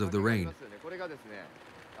because of the rain.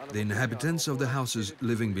 The inhabitants of the houses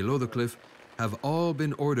living below the cliff have all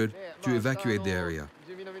been ordered to evacuate the area.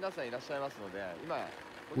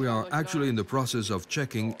 We are actually in the process of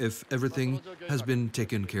checking if everything has been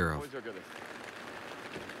taken care of.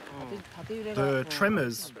 The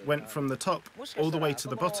tremors went from the top all the way to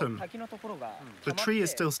the bottom. The tree is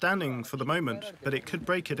still standing for the moment, but it could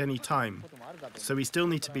break at any time, so we still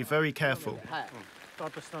need to be very careful.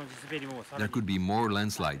 There could be more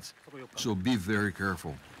landslides, so be very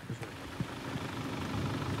careful.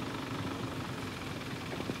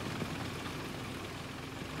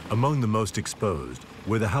 Among the most exposed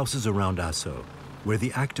were the houses around Aso, where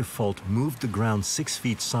the active fault moved the ground 6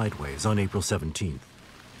 feet sideways on April 17th.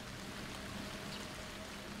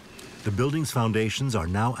 The building's foundations are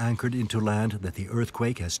now anchored into land that the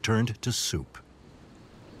earthquake has turned to soup.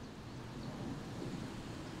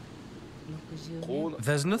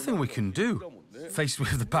 There's nothing we can do, faced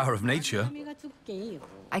with the power of nature.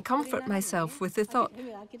 I comfort myself with the thought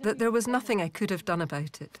that there was nothing I could have done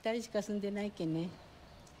about it.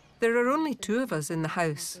 There are only 2 of us in the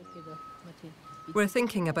house. We're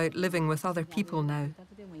thinking about living with other people now,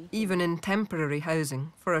 even in temporary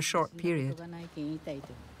housing for a short period.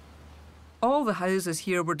 All the houses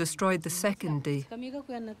here were destroyed the second day.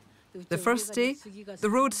 The first day, the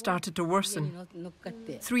road started to worsen.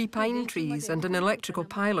 3 pine trees and an electrical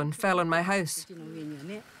pylon fell on my house.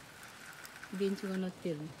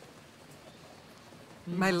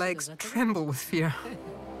 My legs tremble with fear.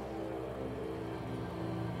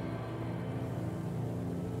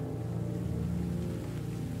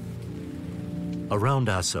 Around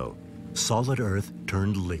Asso, solid earth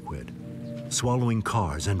turned liquid, swallowing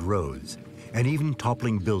cars and roads, and even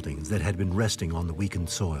toppling buildings that had been resting on the weakened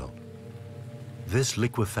soil. This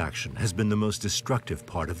liquefaction has been the most destructive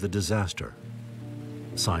part of the disaster.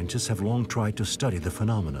 Scientists have long tried to study the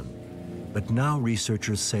phenomenon, but now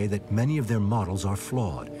researchers say that many of their models are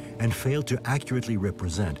flawed and fail to accurately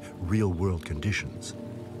represent real-world conditions.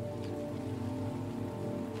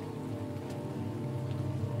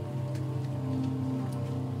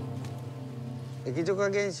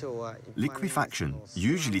 Liquefaction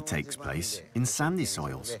usually takes place in sandy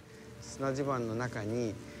soils.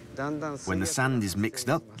 When the sand is mixed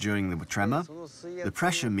up during the tremor, the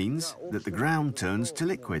pressure means that the ground turns to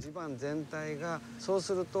liquid.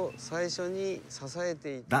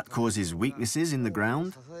 That causes weaknesses in the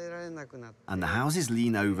ground, and the houses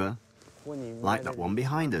lean over, like that one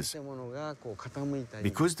behind us,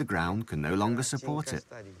 because the ground can no longer support it.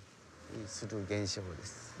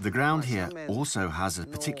 The ground here also has a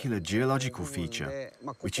particular geological feature,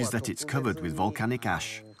 which is that it's covered with volcanic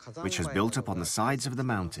ash, which has built up on the sides of the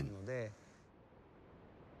mountain.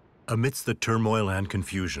 Amidst the turmoil and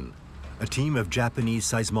confusion, a team of Japanese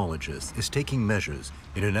seismologists is taking measures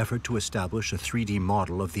in an effort to establish a 3D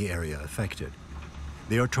model of the area affected.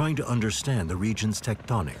 They are trying to understand the region's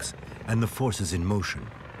tectonics and the forces in motion.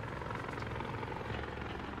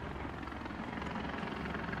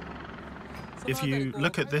 If you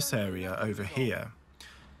look at this area over here,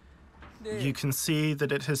 you can see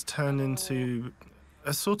that it has turned into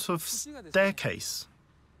a sort of staircase.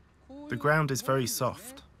 The ground is very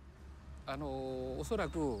soft.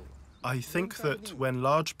 I think that when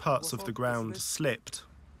large parts of the ground slipped,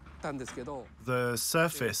 the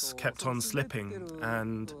surface kept on slipping,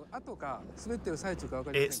 and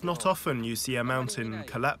it's not often you see a mountain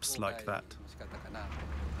collapse like that.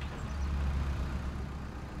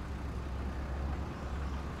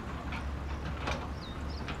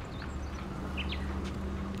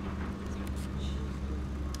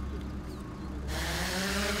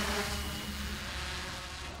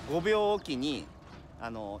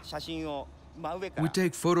 We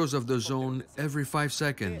take photos of the zone every 5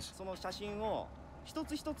 seconds.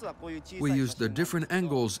 We use the different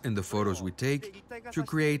angles in the photos we take to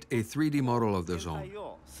create a 3D model of the zone.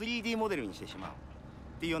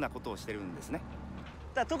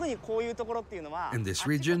 In this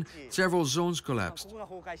region, several zones collapsed.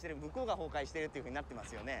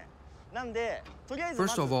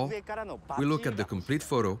 First of all, we look at the complete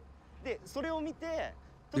photo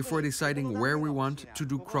before deciding where we want to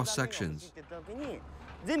do cross-sections.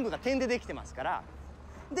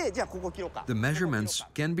 The measurements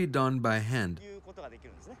can be done by hand,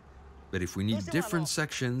 but if we need different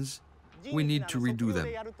sections, we need to redo them.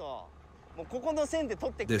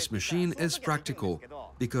 This machine is practical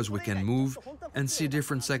because we can move and see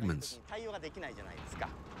different segments.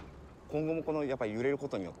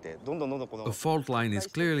 A fault line is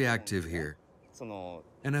clearly active here,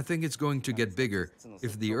 and I think it's going to get bigger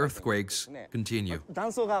if the earthquakes continue.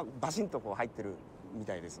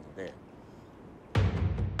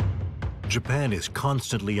 Japan is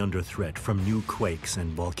constantly under threat from new quakes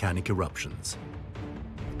and volcanic eruptions.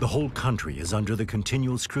 The whole country is under the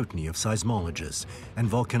continual scrutiny of seismologists and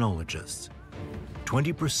volcanologists.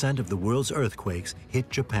 20% of the world's earthquakes hit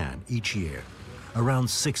Japan each year, around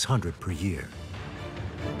 600 per year.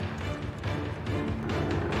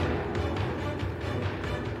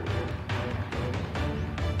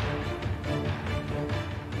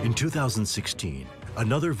 In 2016,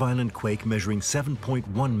 another violent quake measuring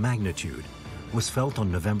 7.1 magnitude was felt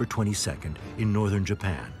on November 22nd in northern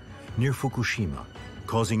Japan, near Fukushima,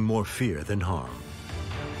 causing more fear than harm.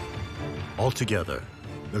 Altogether,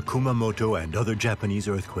 the Kumamoto and other Japanese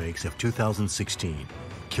earthquakes of 2016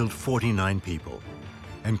 killed 49 people,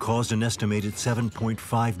 and caused an estimated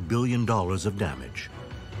 $7.5 billion of damage.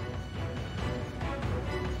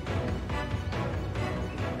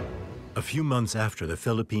 A few months after the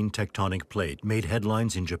Philippine tectonic plate made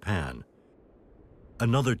headlines in Japan,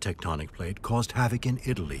 another tectonic plate caused havoc in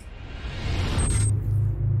Italy.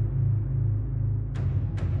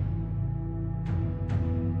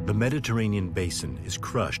 The Mediterranean basin is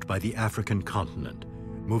crushed by the African continent,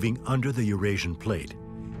 moving under the Eurasian plate,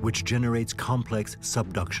 which generates complex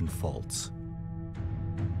subduction faults.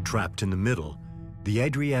 Trapped in the middle, the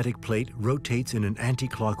Adriatic plate rotates in an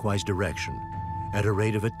anti-clockwise direction at a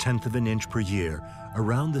rate of 1/10 of an inch per year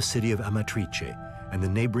around the city of Amatrice and the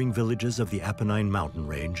neighboring villages of the Apennine mountain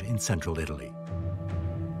range in central Italy.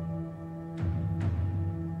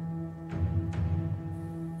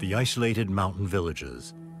 The isolated mountain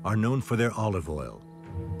villages are known for their olive oil,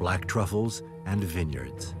 black truffles, and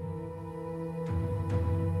vineyards.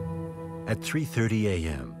 At 3:30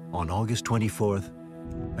 a.m. on August 24th,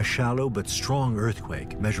 a shallow but strong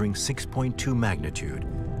earthquake measuring 6.2 magnitude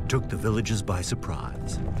took the villages by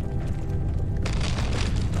surprise.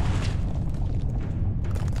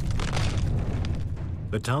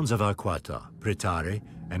 The towns of Arquata, Pretare,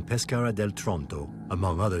 and Pescara del Tronto,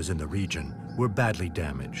 among others in the region, were badly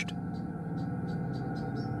damaged.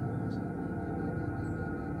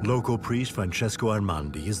 Local priest Francesco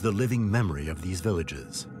Armandi is the living memory of these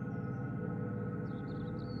villages.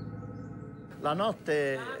 On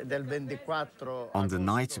the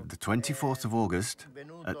night of the 24th of August,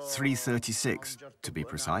 at 3:36 to be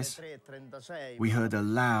precise, we heard a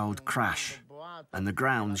loud crash and the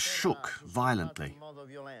ground shook violently.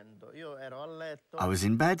 I was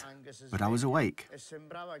in bed, but I was awake,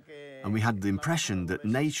 and we had the impression that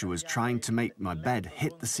nature was trying to make my bed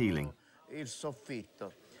hit the ceiling.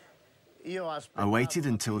 I waited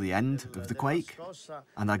until the end of the quake,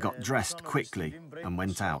 and I got dressed quickly and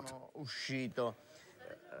went out.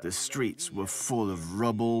 The streets were full of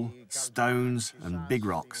rubble, stones, and big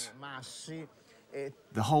rocks.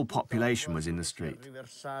 The whole population was in the street.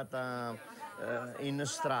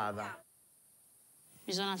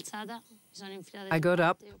 I got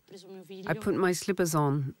up, I put my slippers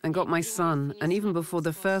on and got my son, and even before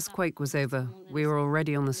the first quake was over, we were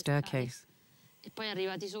already on the staircase.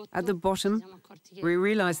 At the bottom, we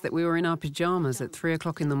realized that we were in our pajamas at 3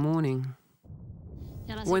 o'clock in the morning.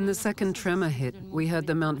 When the second tremor hit, we heard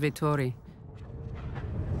the Mount Vittori.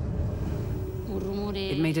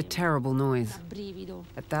 It made a terrible noise.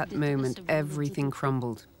 At that moment, everything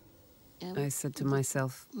crumbled. I said to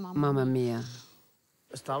myself, Mamma mia.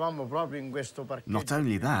 Not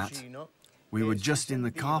only that, we were just in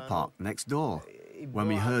the car park next door when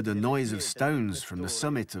we heard a noise of stones from the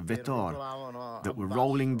summit of Vittor that were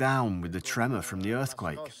rolling down with the tremor from the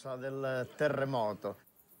earthquake.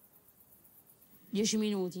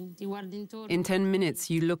 In 10 minutes,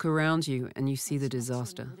 you look around you and you see the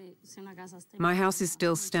disaster. My house is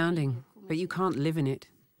still standing, but you can't live in it.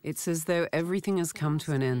 It's as though everything has come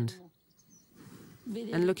to an end.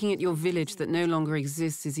 And looking at your village that no longer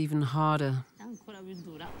exists is even harder.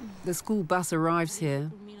 The school bus arrives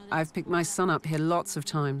here. I've picked my son up here lots of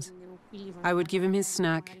times. I would give him his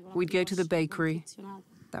snack. We'd go to the bakery.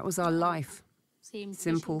 That was our life.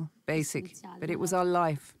 Simple, basic, but it was our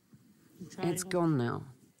life. It's gone now.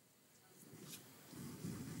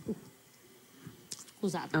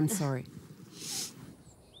 I'm sorry.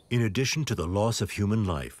 In addition to the loss of human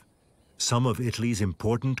life, some of Italy's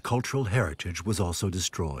important cultural heritage was also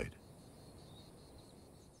destroyed.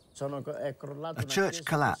 A church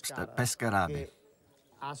collapsed at Pescarabi.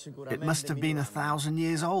 It must have been 1,000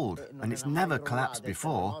 years old, and it's never collapsed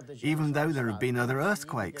before, even though there have been other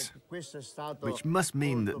earthquakes, which must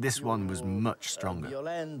mean that this one was much stronger.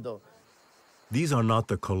 These are not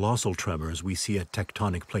the colossal tremors we see at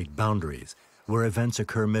tectonic plate boundaries, where events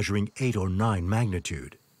occur measuring 8 or 9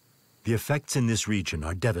 magnitude. The effects in this region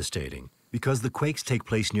are devastating because the quakes take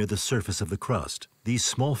place near the surface of the crust. These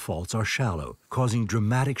small faults are shallow, causing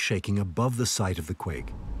dramatic shaking above the site of the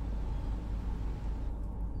quake.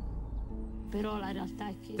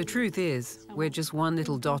 The truth is, we're just one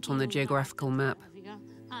little dot on the geographical map.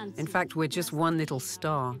 In fact, we're just one little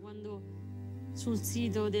star.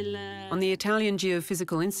 On the Italian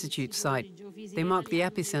Geophysical Institute site, they mark the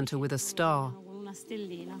epicenter with a star.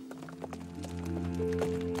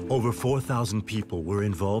 Over 4,000 people were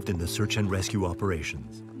involved in the search and rescue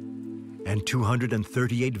operations, and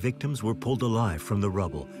 238 victims were pulled alive from the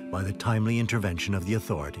rubble by the timely intervention of the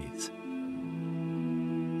authorities.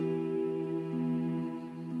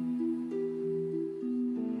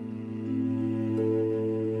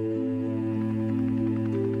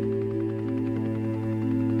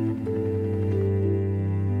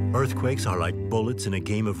 Earthquakes are like bullets in a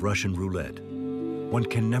game of Russian roulette. One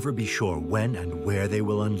can never be sure when and where they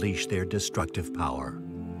will unleash their destructive power.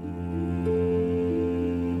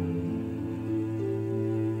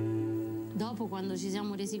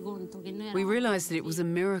 We realized that it was a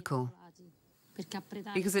miracle,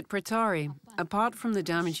 because at Pretari, apart from the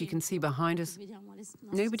damage you can see behind us,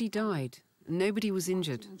 nobody died, nobody was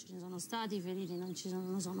injured.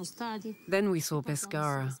 Then we saw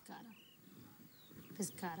Pescara.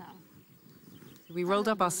 We rolled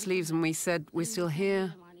up our sleeves and we said, we're still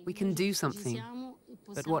here, we can do something.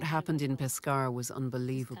 But what happened in Pescara was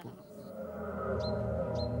unbelievable.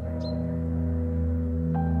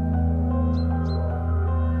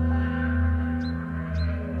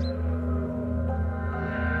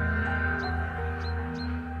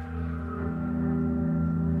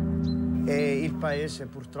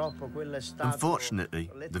 Unfortunately,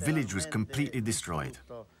 the village was completely destroyed.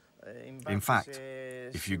 In fact,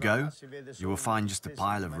 if you go, you will find just a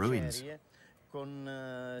pile of ruins.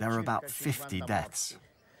 There are about 50 deaths.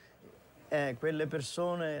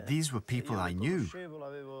 These were people I knew.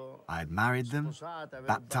 I had married them,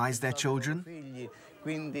 baptized their children.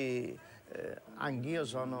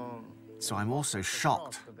 So I'm also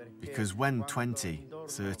shocked, because when 20,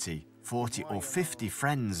 30, 40 or 50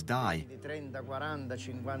 friends die,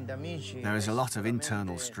 there is a lot of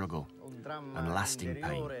internal struggle and lasting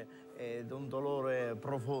pain.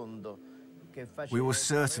 We will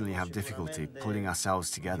certainly have difficulty pulling ourselves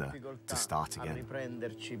together to start again.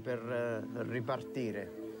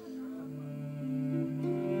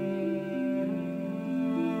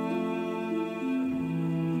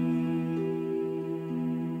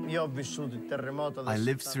 I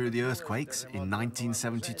lived through the earthquakes in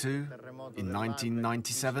 1972, in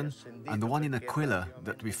 1997, and the one in Aquila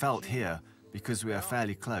that we felt here because we are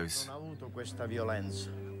fairly close.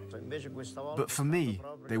 But for me,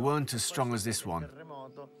 they weren't as strong as this one.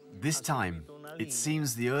 This time, it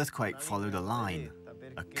seems the earthquake followed a line,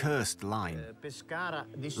 a cursed line.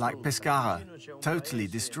 Like Pescara, totally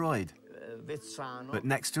destroyed. But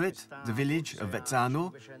next to it, the village of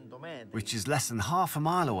Vezzano, which is less than half a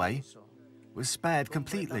mile away, was spared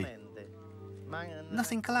completely.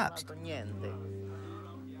 Nothing collapsed.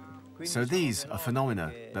 So these are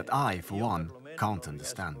phenomena that I, for one, can't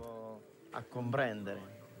understand.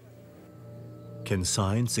 Can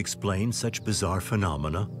science explain such bizarre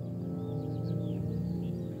phenomena?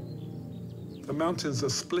 The mountains are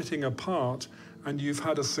splitting apart, and you've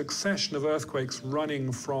had a succession of earthquakes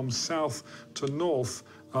running from south to north,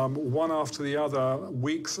 one after the other,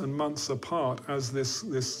 weeks and months apart, as this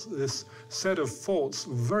set of faults,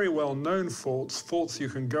 very well-known faults you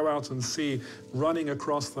can go out and see running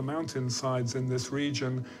across the mountainsides in this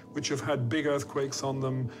region, which have had big earthquakes on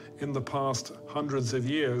them in the past hundreds of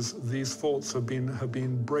years. These faults have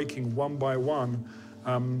been breaking one by one,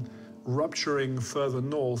 rupturing further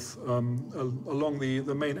north along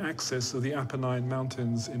the main axis of the Apennine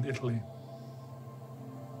Mountains in Italy.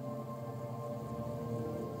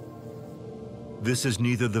 This is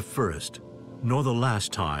neither the first nor the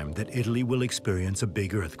last time that Italy will experience a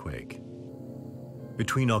big earthquake.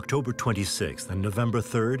 Between October 26th and November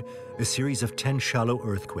 3rd, a series of 10 shallow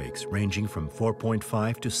earthquakes ranging from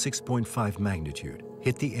 4.5 to 6.5 magnitude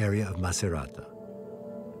hit the area of Macerata.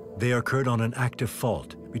 They occurred on an active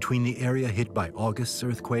fault between the area hit by August's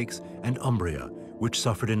earthquakes and Umbria, which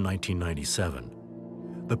suffered in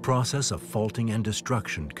 1997. The process of faulting and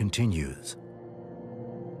destruction continues.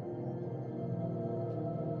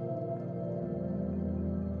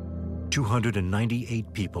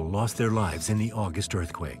 "298 people lost their lives in the August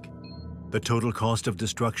earthquake. The total cost of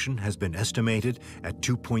destruction has been estimated at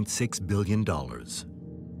 $2.6 billion.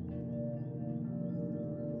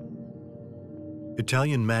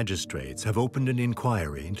 Italian magistrates have opened an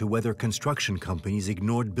inquiry into whether construction companies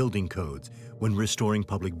ignored building codes when restoring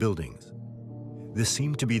public buildings. This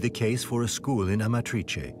seemed to be the case for a school in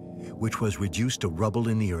Amatrice, which was reduced to rubble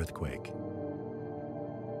in the earthquake.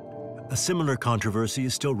 A similar controversy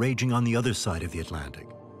is still raging on the other side of the Atlantic,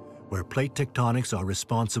 where plate tectonics are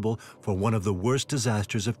responsible for one of the worst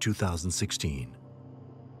disasters of 2016.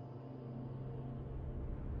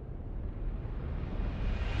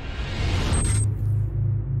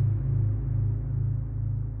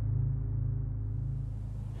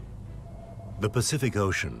 The Pacific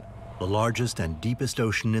Ocean, the largest and deepest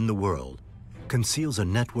ocean in the world, conceals a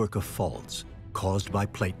network of faults caused by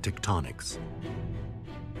plate tectonics.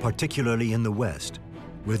 Particularly in the west,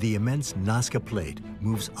 where the immense Nazca Plate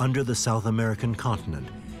moves under the South American continent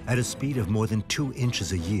at a speed of more than 2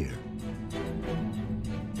 inches a year.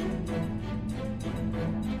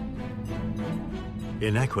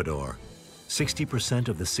 In Ecuador, 60%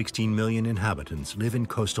 of the 16 million inhabitants live in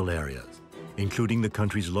coastal areas, including the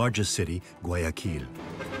country's largest city, Guayaquil.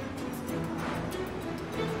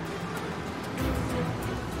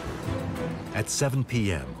 At 7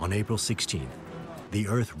 p.m. on April 16th, the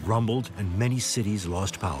earth rumbled and many cities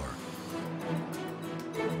lost power.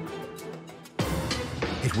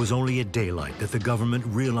 It was only at daylight that the government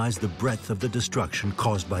realized the breadth of the destruction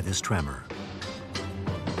caused by this tremor.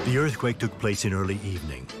 The earthquake took place in early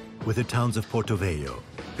evening, with the towns of Portoviejo,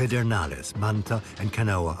 Pedernales, Manta, and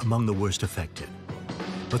Canoa among the worst affected.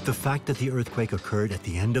 But the fact that the earthquake occurred at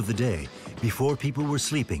the end of the day, before people were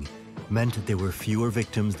sleeping, meant that there were fewer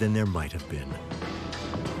victims than there might have been.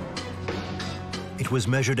 It was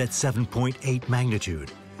measured at 7.8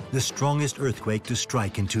 magnitude, the strongest earthquake to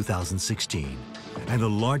strike in 2016, and the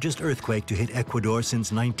largest earthquake to hit Ecuador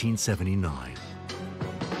since 1979.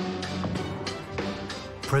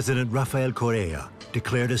 President Rafael Correa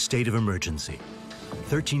declared a state of emergency.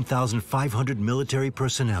 13,500 military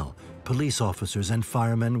personnel, police officers, and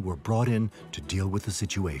firemen were brought in to deal with the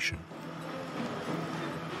situation.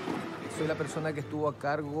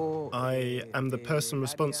 I am the person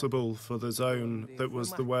responsible for the zone that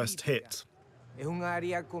was the worst hit.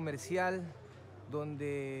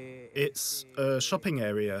 It's a shopping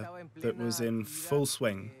area that was in full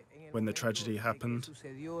swing when the tragedy happened.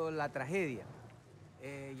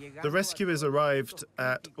 The rescuers arrived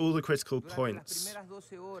at all the critical points.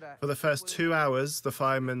 For the first 2 hours, the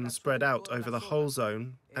firemen spread out over the whole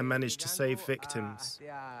zone and managed to save victims.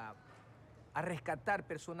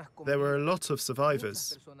 There were a lot of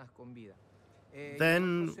survivors.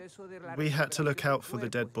 Then we had to look out for the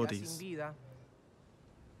dead bodies.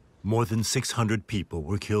 More than 600 people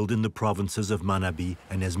were killed in the provinces of Manabí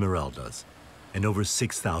and Esmeraldas, and over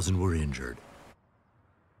 6,000 were injured.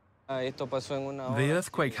 The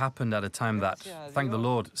earthquake happened at a time that, thank the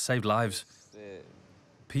Lord, saved lives.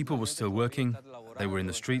 People were still working, they were in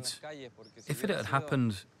the streets. If it had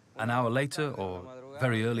happened an hour later or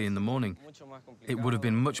very early in the morning, it would have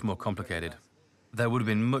been much more complicated. There would have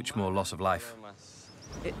been much more loss of life.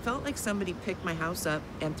 It felt like somebody picked my house up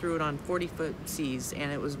and threw it on 40-foot seas,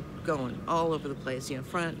 and it was going all over the place, you know,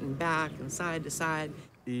 front and back and side to side.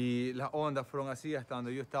 The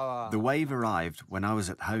wave arrived when I was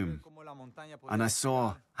at home, and I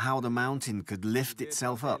saw how the mountain could lift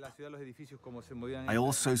itself up. I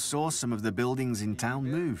also saw some of the buildings in town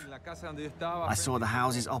move. I saw the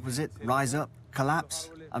houses opposite rise up,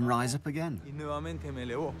 collapse, and rise up again.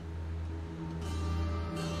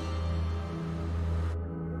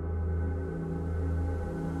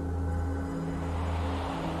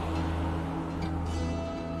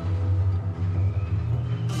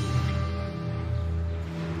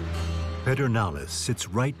 Pedernales sits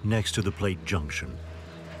right next to the Plate Junction.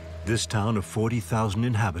 This town of 40,000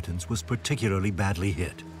 inhabitants was particularly badly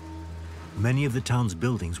hit. Many of the town's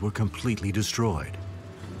buildings were completely destroyed.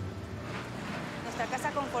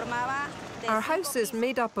 Our house is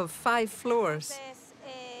made up of 5 floors.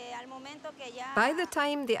 By the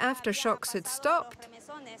time the aftershocks had stopped,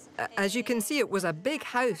 as you can see, it was a big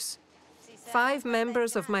house. 5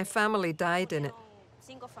 members of my family died in it.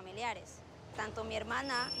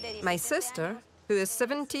 My sister, who is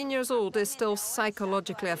 17 years old, is still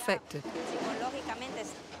psychologically affected.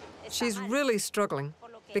 She's really struggling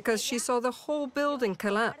because she saw the whole building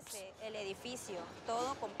collapse.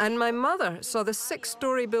 And my mother saw the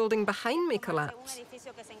 6-story building behind me collapse.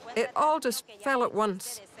 It all just fell at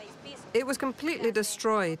once. It was completely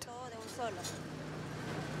destroyed.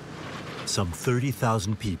 Some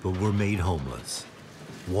 30,000 people were made homeless.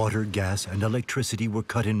 Water, gas, and electricity were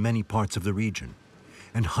cut in many parts of the region,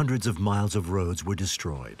 and hundreds of miles of roads were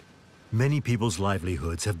destroyed. Many people's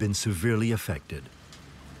livelihoods have been severely affected.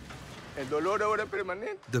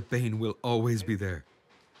 The pain will always be there.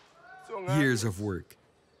 Years of work,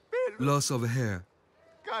 loss of hair,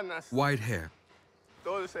 white hair.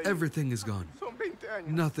 Everything is gone.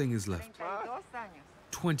 Nothing is left.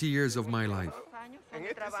 20 years of my life.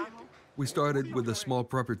 We started with a small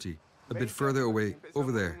property, a bit further away,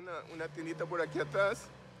 over there.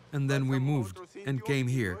 And then we moved and came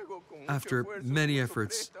here after many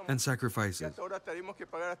efforts and sacrifices.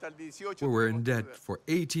 We were in debt for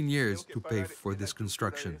 18 years to pay for this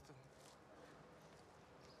construction.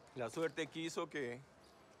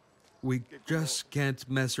 We just can't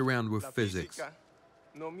mess around with physics.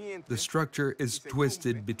 The structure is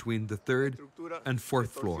twisted between the 3rd and 4th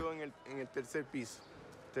floor.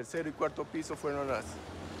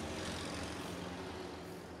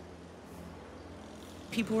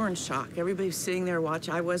 People were in shock. Everybody was sitting there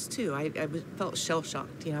watching. I was too. I felt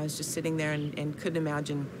shell-shocked. You know, I was just sitting there and couldn't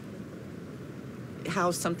imagine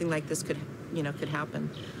how something like this could could happen.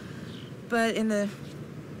 But in the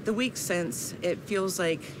weeks since, it feels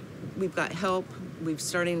like we've got help. We've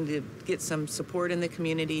starting to get some support in the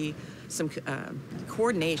community, some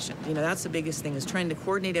coordination. That's the biggest thing, is trying to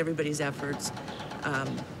coordinate everybody's efforts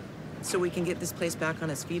so we can get this place back on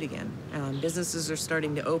its feet again. Businesses are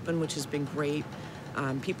starting to open, which has been great.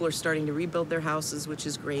 People are starting to rebuild their houses, which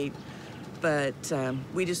is great. But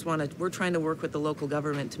we're trying to work with the local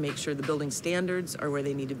government to make sure the building standards are where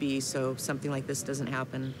they need to be so something like this doesn't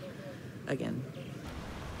happen again.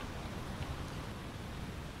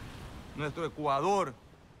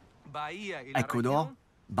 Ecuador,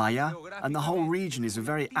 Bahia, and the whole region is a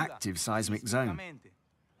very active seismic zone.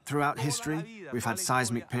 Throughout history, we've had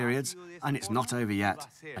seismic periods, and it's not over yet,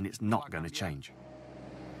 and it's not going to change.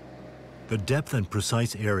 The depth and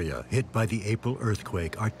precise area hit by the April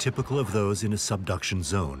earthquake are typical of those in a subduction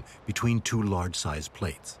zone between two large-sized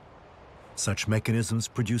plates. Such mechanisms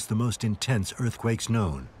produce the most intense earthquakes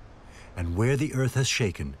known, and where the earth has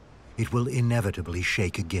shaken, it will inevitably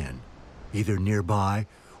shake again, either nearby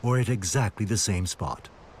or at exactly the same spot.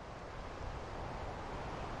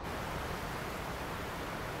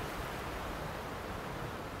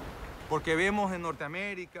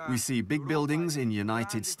 We see big buildings in the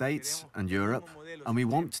United States and Europe, and we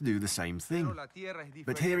want to do the same thing.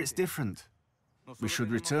 But here it's different. We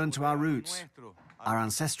should return to our roots, our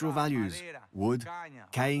ancestral values, wood,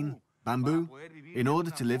 cane, bamboo, in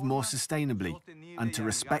order to live more sustainably and to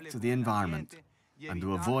respect the environment and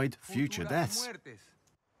to avoid future deaths.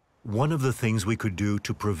 One of the things we could do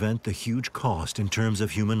to prevent the huge cost in terms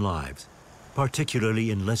of human lives,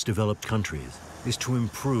 particularly in less developed countries, is to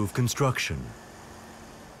improve construction.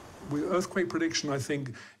 Earthquake prediction, I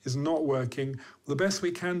think, is not working. The best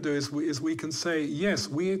we can do is we can say, yes,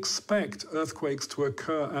 we expect earthquakes to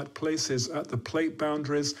occur at places, at the plate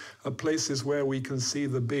boundaries, at places where we can see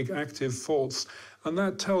the big active faults. And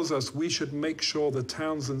that tells us we should make sure the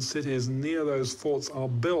towns and cities near those faults are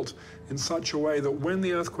built in such a way that when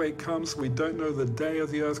the earthquake comes, we don't know the day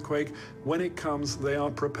of the earthquake. When it comes, they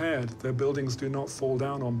are prepared. Their buildings do not fall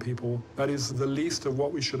down on people. That is the least of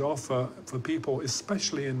what we should offer for people,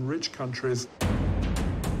 especially in rich countries.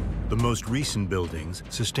 The most recent buildings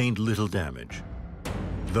sustained little damage.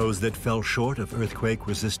 Those that fell short of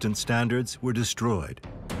earthquake-resistant standards were destroyed,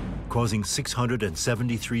 causing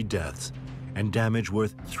 673 deaths and damage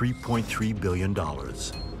worth $3.3 billion.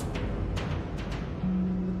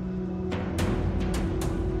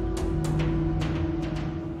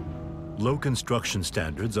 Low construction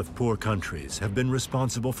standards of poor countries have been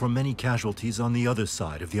responsible for many casualties on the other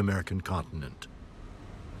side of the American continent.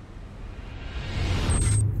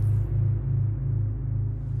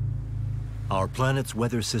 Our planet's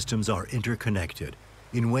weather systems are interconnected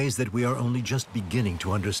in ways that we are only just beginning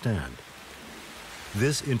to understand.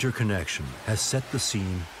 This interconnection has set the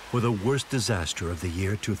scene for the worst disaster of the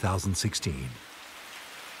year 2016.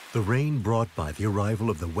 The rain brought by the arrival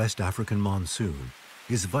of the West African monsoon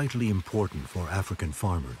is vitally important for African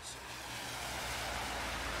farmers.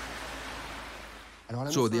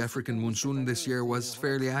 So the African monsoon this year was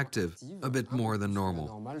fairly active, a bit more than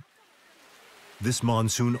normal. This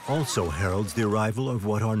monsoon also heralds the arrival of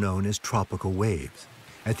what are known as tropical waves,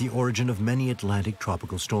 at the origin of many Atlantic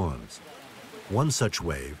tropical storms. One such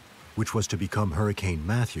wave, which was to become Hurricane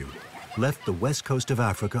Matthew, left the west coast of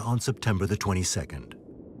Africa on September the 22nd.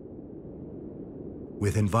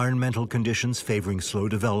 With environmental conditions favoring slow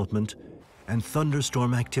development and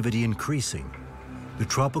thunderstorm activity increasing, the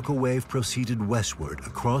tropical wave proceeded westward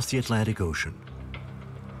across the Atlantic Ocean.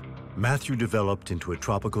 Matthew developed into a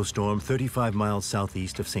tropical storm 35 miles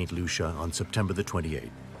southeast of St. Lucia on September the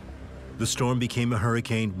 28th. The storm became a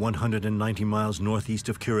hurricane 190 miles northeast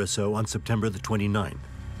of Curacao on September the 29th,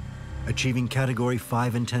 achieving Category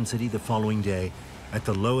 5 intensity the following day at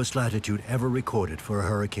the lowest latitude ever recorded for a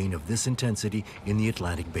hurricane of this intensity in the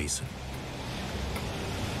Atlantic Basin.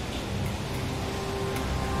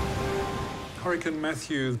 Hurricane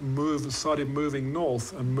Matthew started moving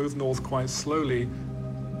north and moved north quite slowly.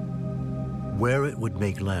 Where it would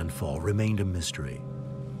make landfall remained a mystery.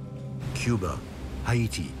 Cuba,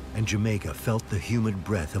 Haiti, and Jamaica felt the humid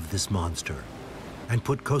breath of this monster and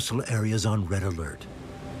put coastal areas on red alert.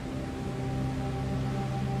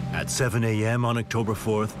 At 7 a.m. on October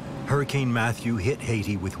 4th, Hurricane Matthew hit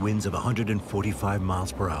Haiti with winds of 145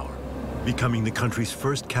 miles per hour, becoming the country's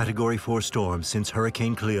first Category 4 storm since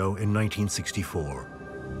Hurricane Cleo in 1964.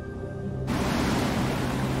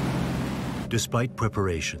 Despite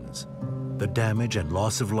preparations, the damage and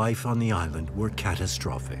loss of life on the island were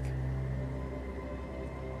catastrophic.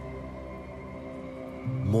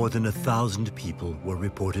 More than 1,000 people were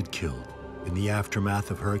reported killed in the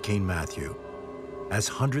aftermath of Hurricane Matthew, as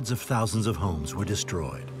hundreds of thousands of homes were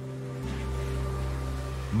destroyed.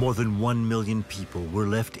 More than 1 million people were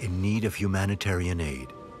left in need of humanitarian aid,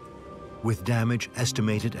 with damage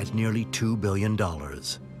estimated at nearly $2 billion.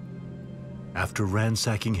 After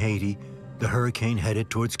ransacking Haiti, the hurricane headed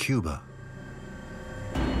towards Cuba.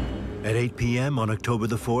 At 8 p.m. on October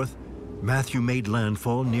the 4th, Matthew made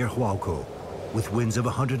landfall near Huauco with winds of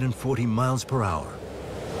 140 miles per hour.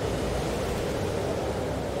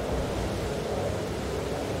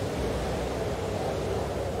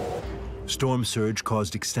 Storm surge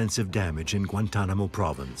caused extensive damage in Guantanamo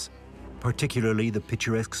province, particularly the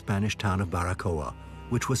picturesque Spanish town of Baracoa,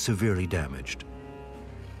 which was severely damaged.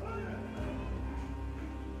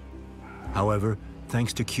 However,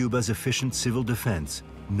 thanks to Cuba's efficient civil defense,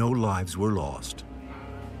 no lives were lost.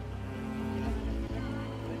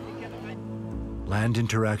 Land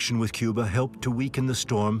interaction with Cuba helped to weaken the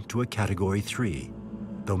storm to a Category 3,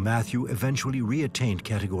 though Matthew eventually re-attained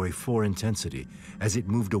Category 4 intensity as it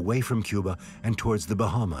moved away from Cuba and towards the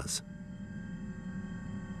Bahamas.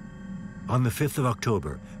 On the 5th of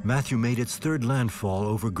October, Matthew made its third landfall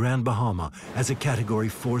over Grand Bahama as a Category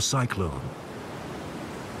 4 cyclone.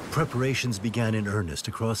 Preparations began in earnest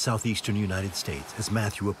across southeastern United States as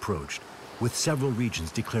Matthew approached, with several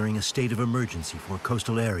regions declaring a state of emergency for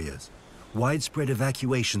coastal areas. Widespread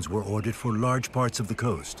evacuations were ordered for large parts of the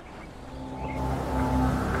coast.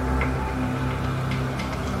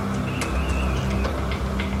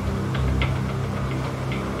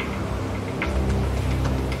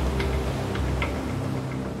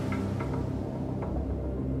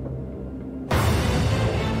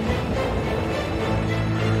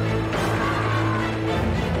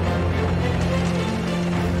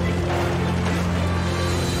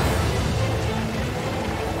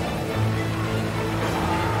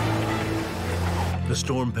 The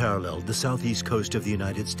storm paralleled the southeast coast of the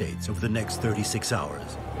United States over the next 36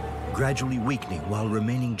 hours, gradually weakening while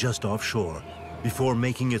remaining just offshore, before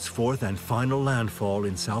making its fourth and final landfall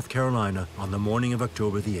in South Carolina on the morning of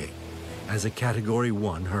October the 8th as a Category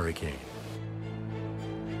 1 hurricane.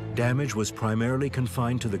 Damage was primarily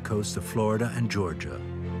confined to the coasts of Florida and Georgia,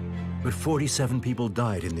 but 47 people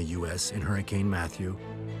died in the U.S. in Hurricane Matthew.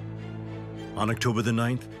 On October the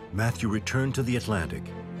 9th, Matthew returned to the Atlantic,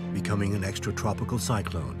 becoming an extratropical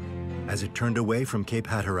cyclone as it turned away from Cape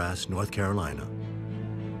Hatteras, North Carolina.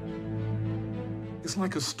 It's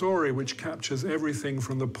like a story which captures everything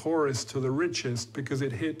from the poorest to the richest, because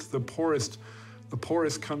it hit the poorest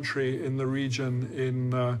country in the region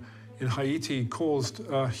in Haiti, caused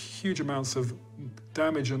huge amounts of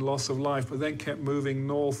damage and loss of life, but then kept moving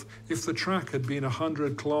north. If the track had been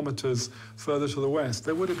 100 kilometers further to the west,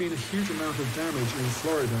 there would have been a huge amount of damage in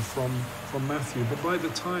Florida from Matthew. But by the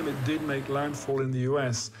time it did make landfall in the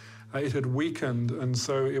US, it had weakened, and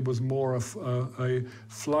so it was more of a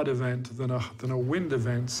flood event than a wind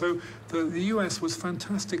event. So the US was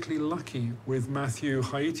fantastically lucky with Matthew.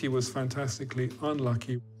 Haiti was fantastically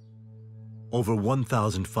unlucky. Over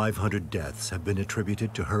 1,500 deaths have been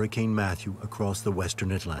attributed to Hurricane Matthew across the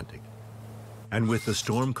western Atlantic. And with the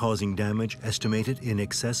storm causing damage estimated in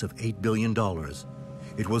excess of $8 billion,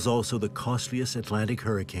 it was also the costliest Atlantic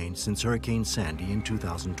hurricane since Hurricane Sandy in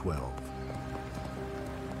 2012.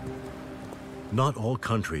 Not all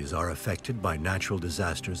countries are affected by natural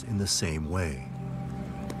disasters in the same way.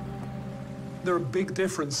 There are big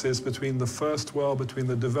differences between the first world, between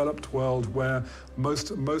the developed world, where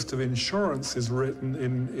most of insurance is written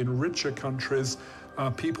in richer countries.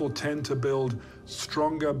 People tend to build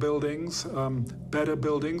stronger buildings, better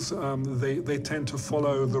buildings. They tend to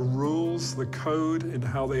follow the rules, the code in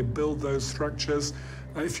how they build those structures.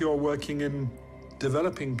 If you're working in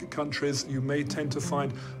developing countries, you may tend to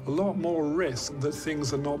find a lot more risk that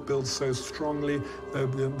things are not built so strongly.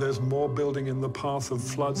 There's more building in the path of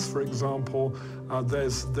floods, for example.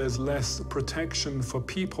 There's less protection for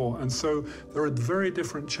people. And so there are very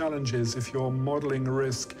different challenges if you're modeling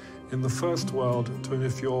risk in the first world to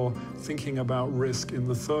if you're thinking about risk in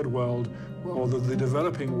the third world or the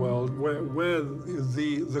developing world, where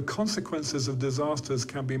the consequences of disasters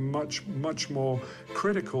can be much, much more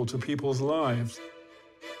critical to people's lives.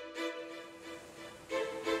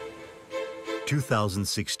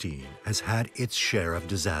 2016 has had its share of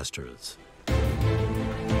disasters.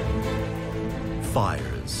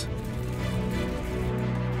 Fires,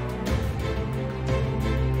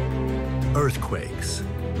 earthquakes,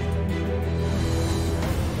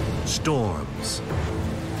 storms,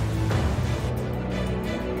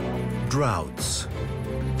 droughts,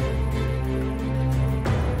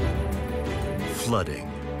 flooding.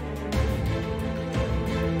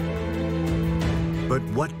 But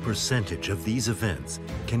what percentage of these events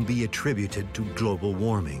can be attributed to global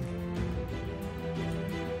warming?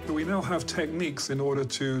 We now have techniques in order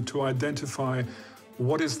to identify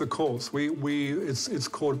what is the cause. It's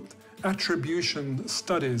called attribution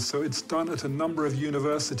studies. So it's done at a number of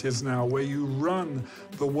universities now, where you run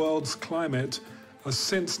the world's climate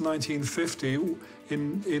since 1950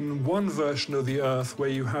 in one version of the Earth where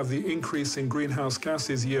you have the increase in greenhouse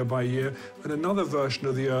gases year by year, and another version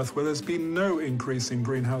of the Earth where there's been no increase in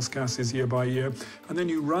greenhouse gases year by year. And then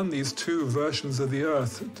you run these two versions of the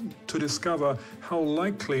Earth to discover how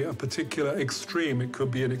likely a particular extreme, it could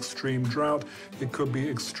be an extreme drought, it could be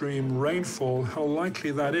extreme rainfall, how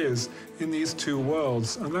likely that is in these two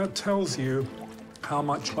worlds. And that tells you how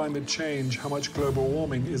much climate change, how much global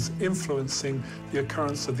warming is influencing the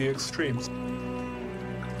occurrence of the extremes.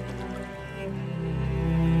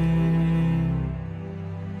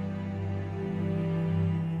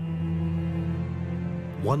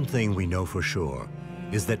 One thing we know for sure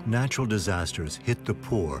is that natural disasters hit the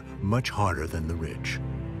poor much harder than the rich.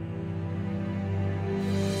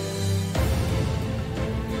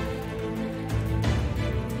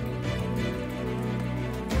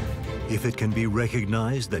 If it can be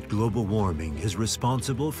recognized that global warming is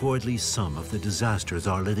responsible for at least some of the disasters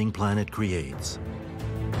our living planet creates,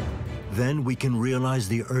 then we can realize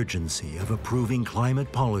the urgency of approving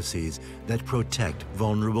climate policies that protect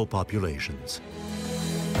vulnerable populations.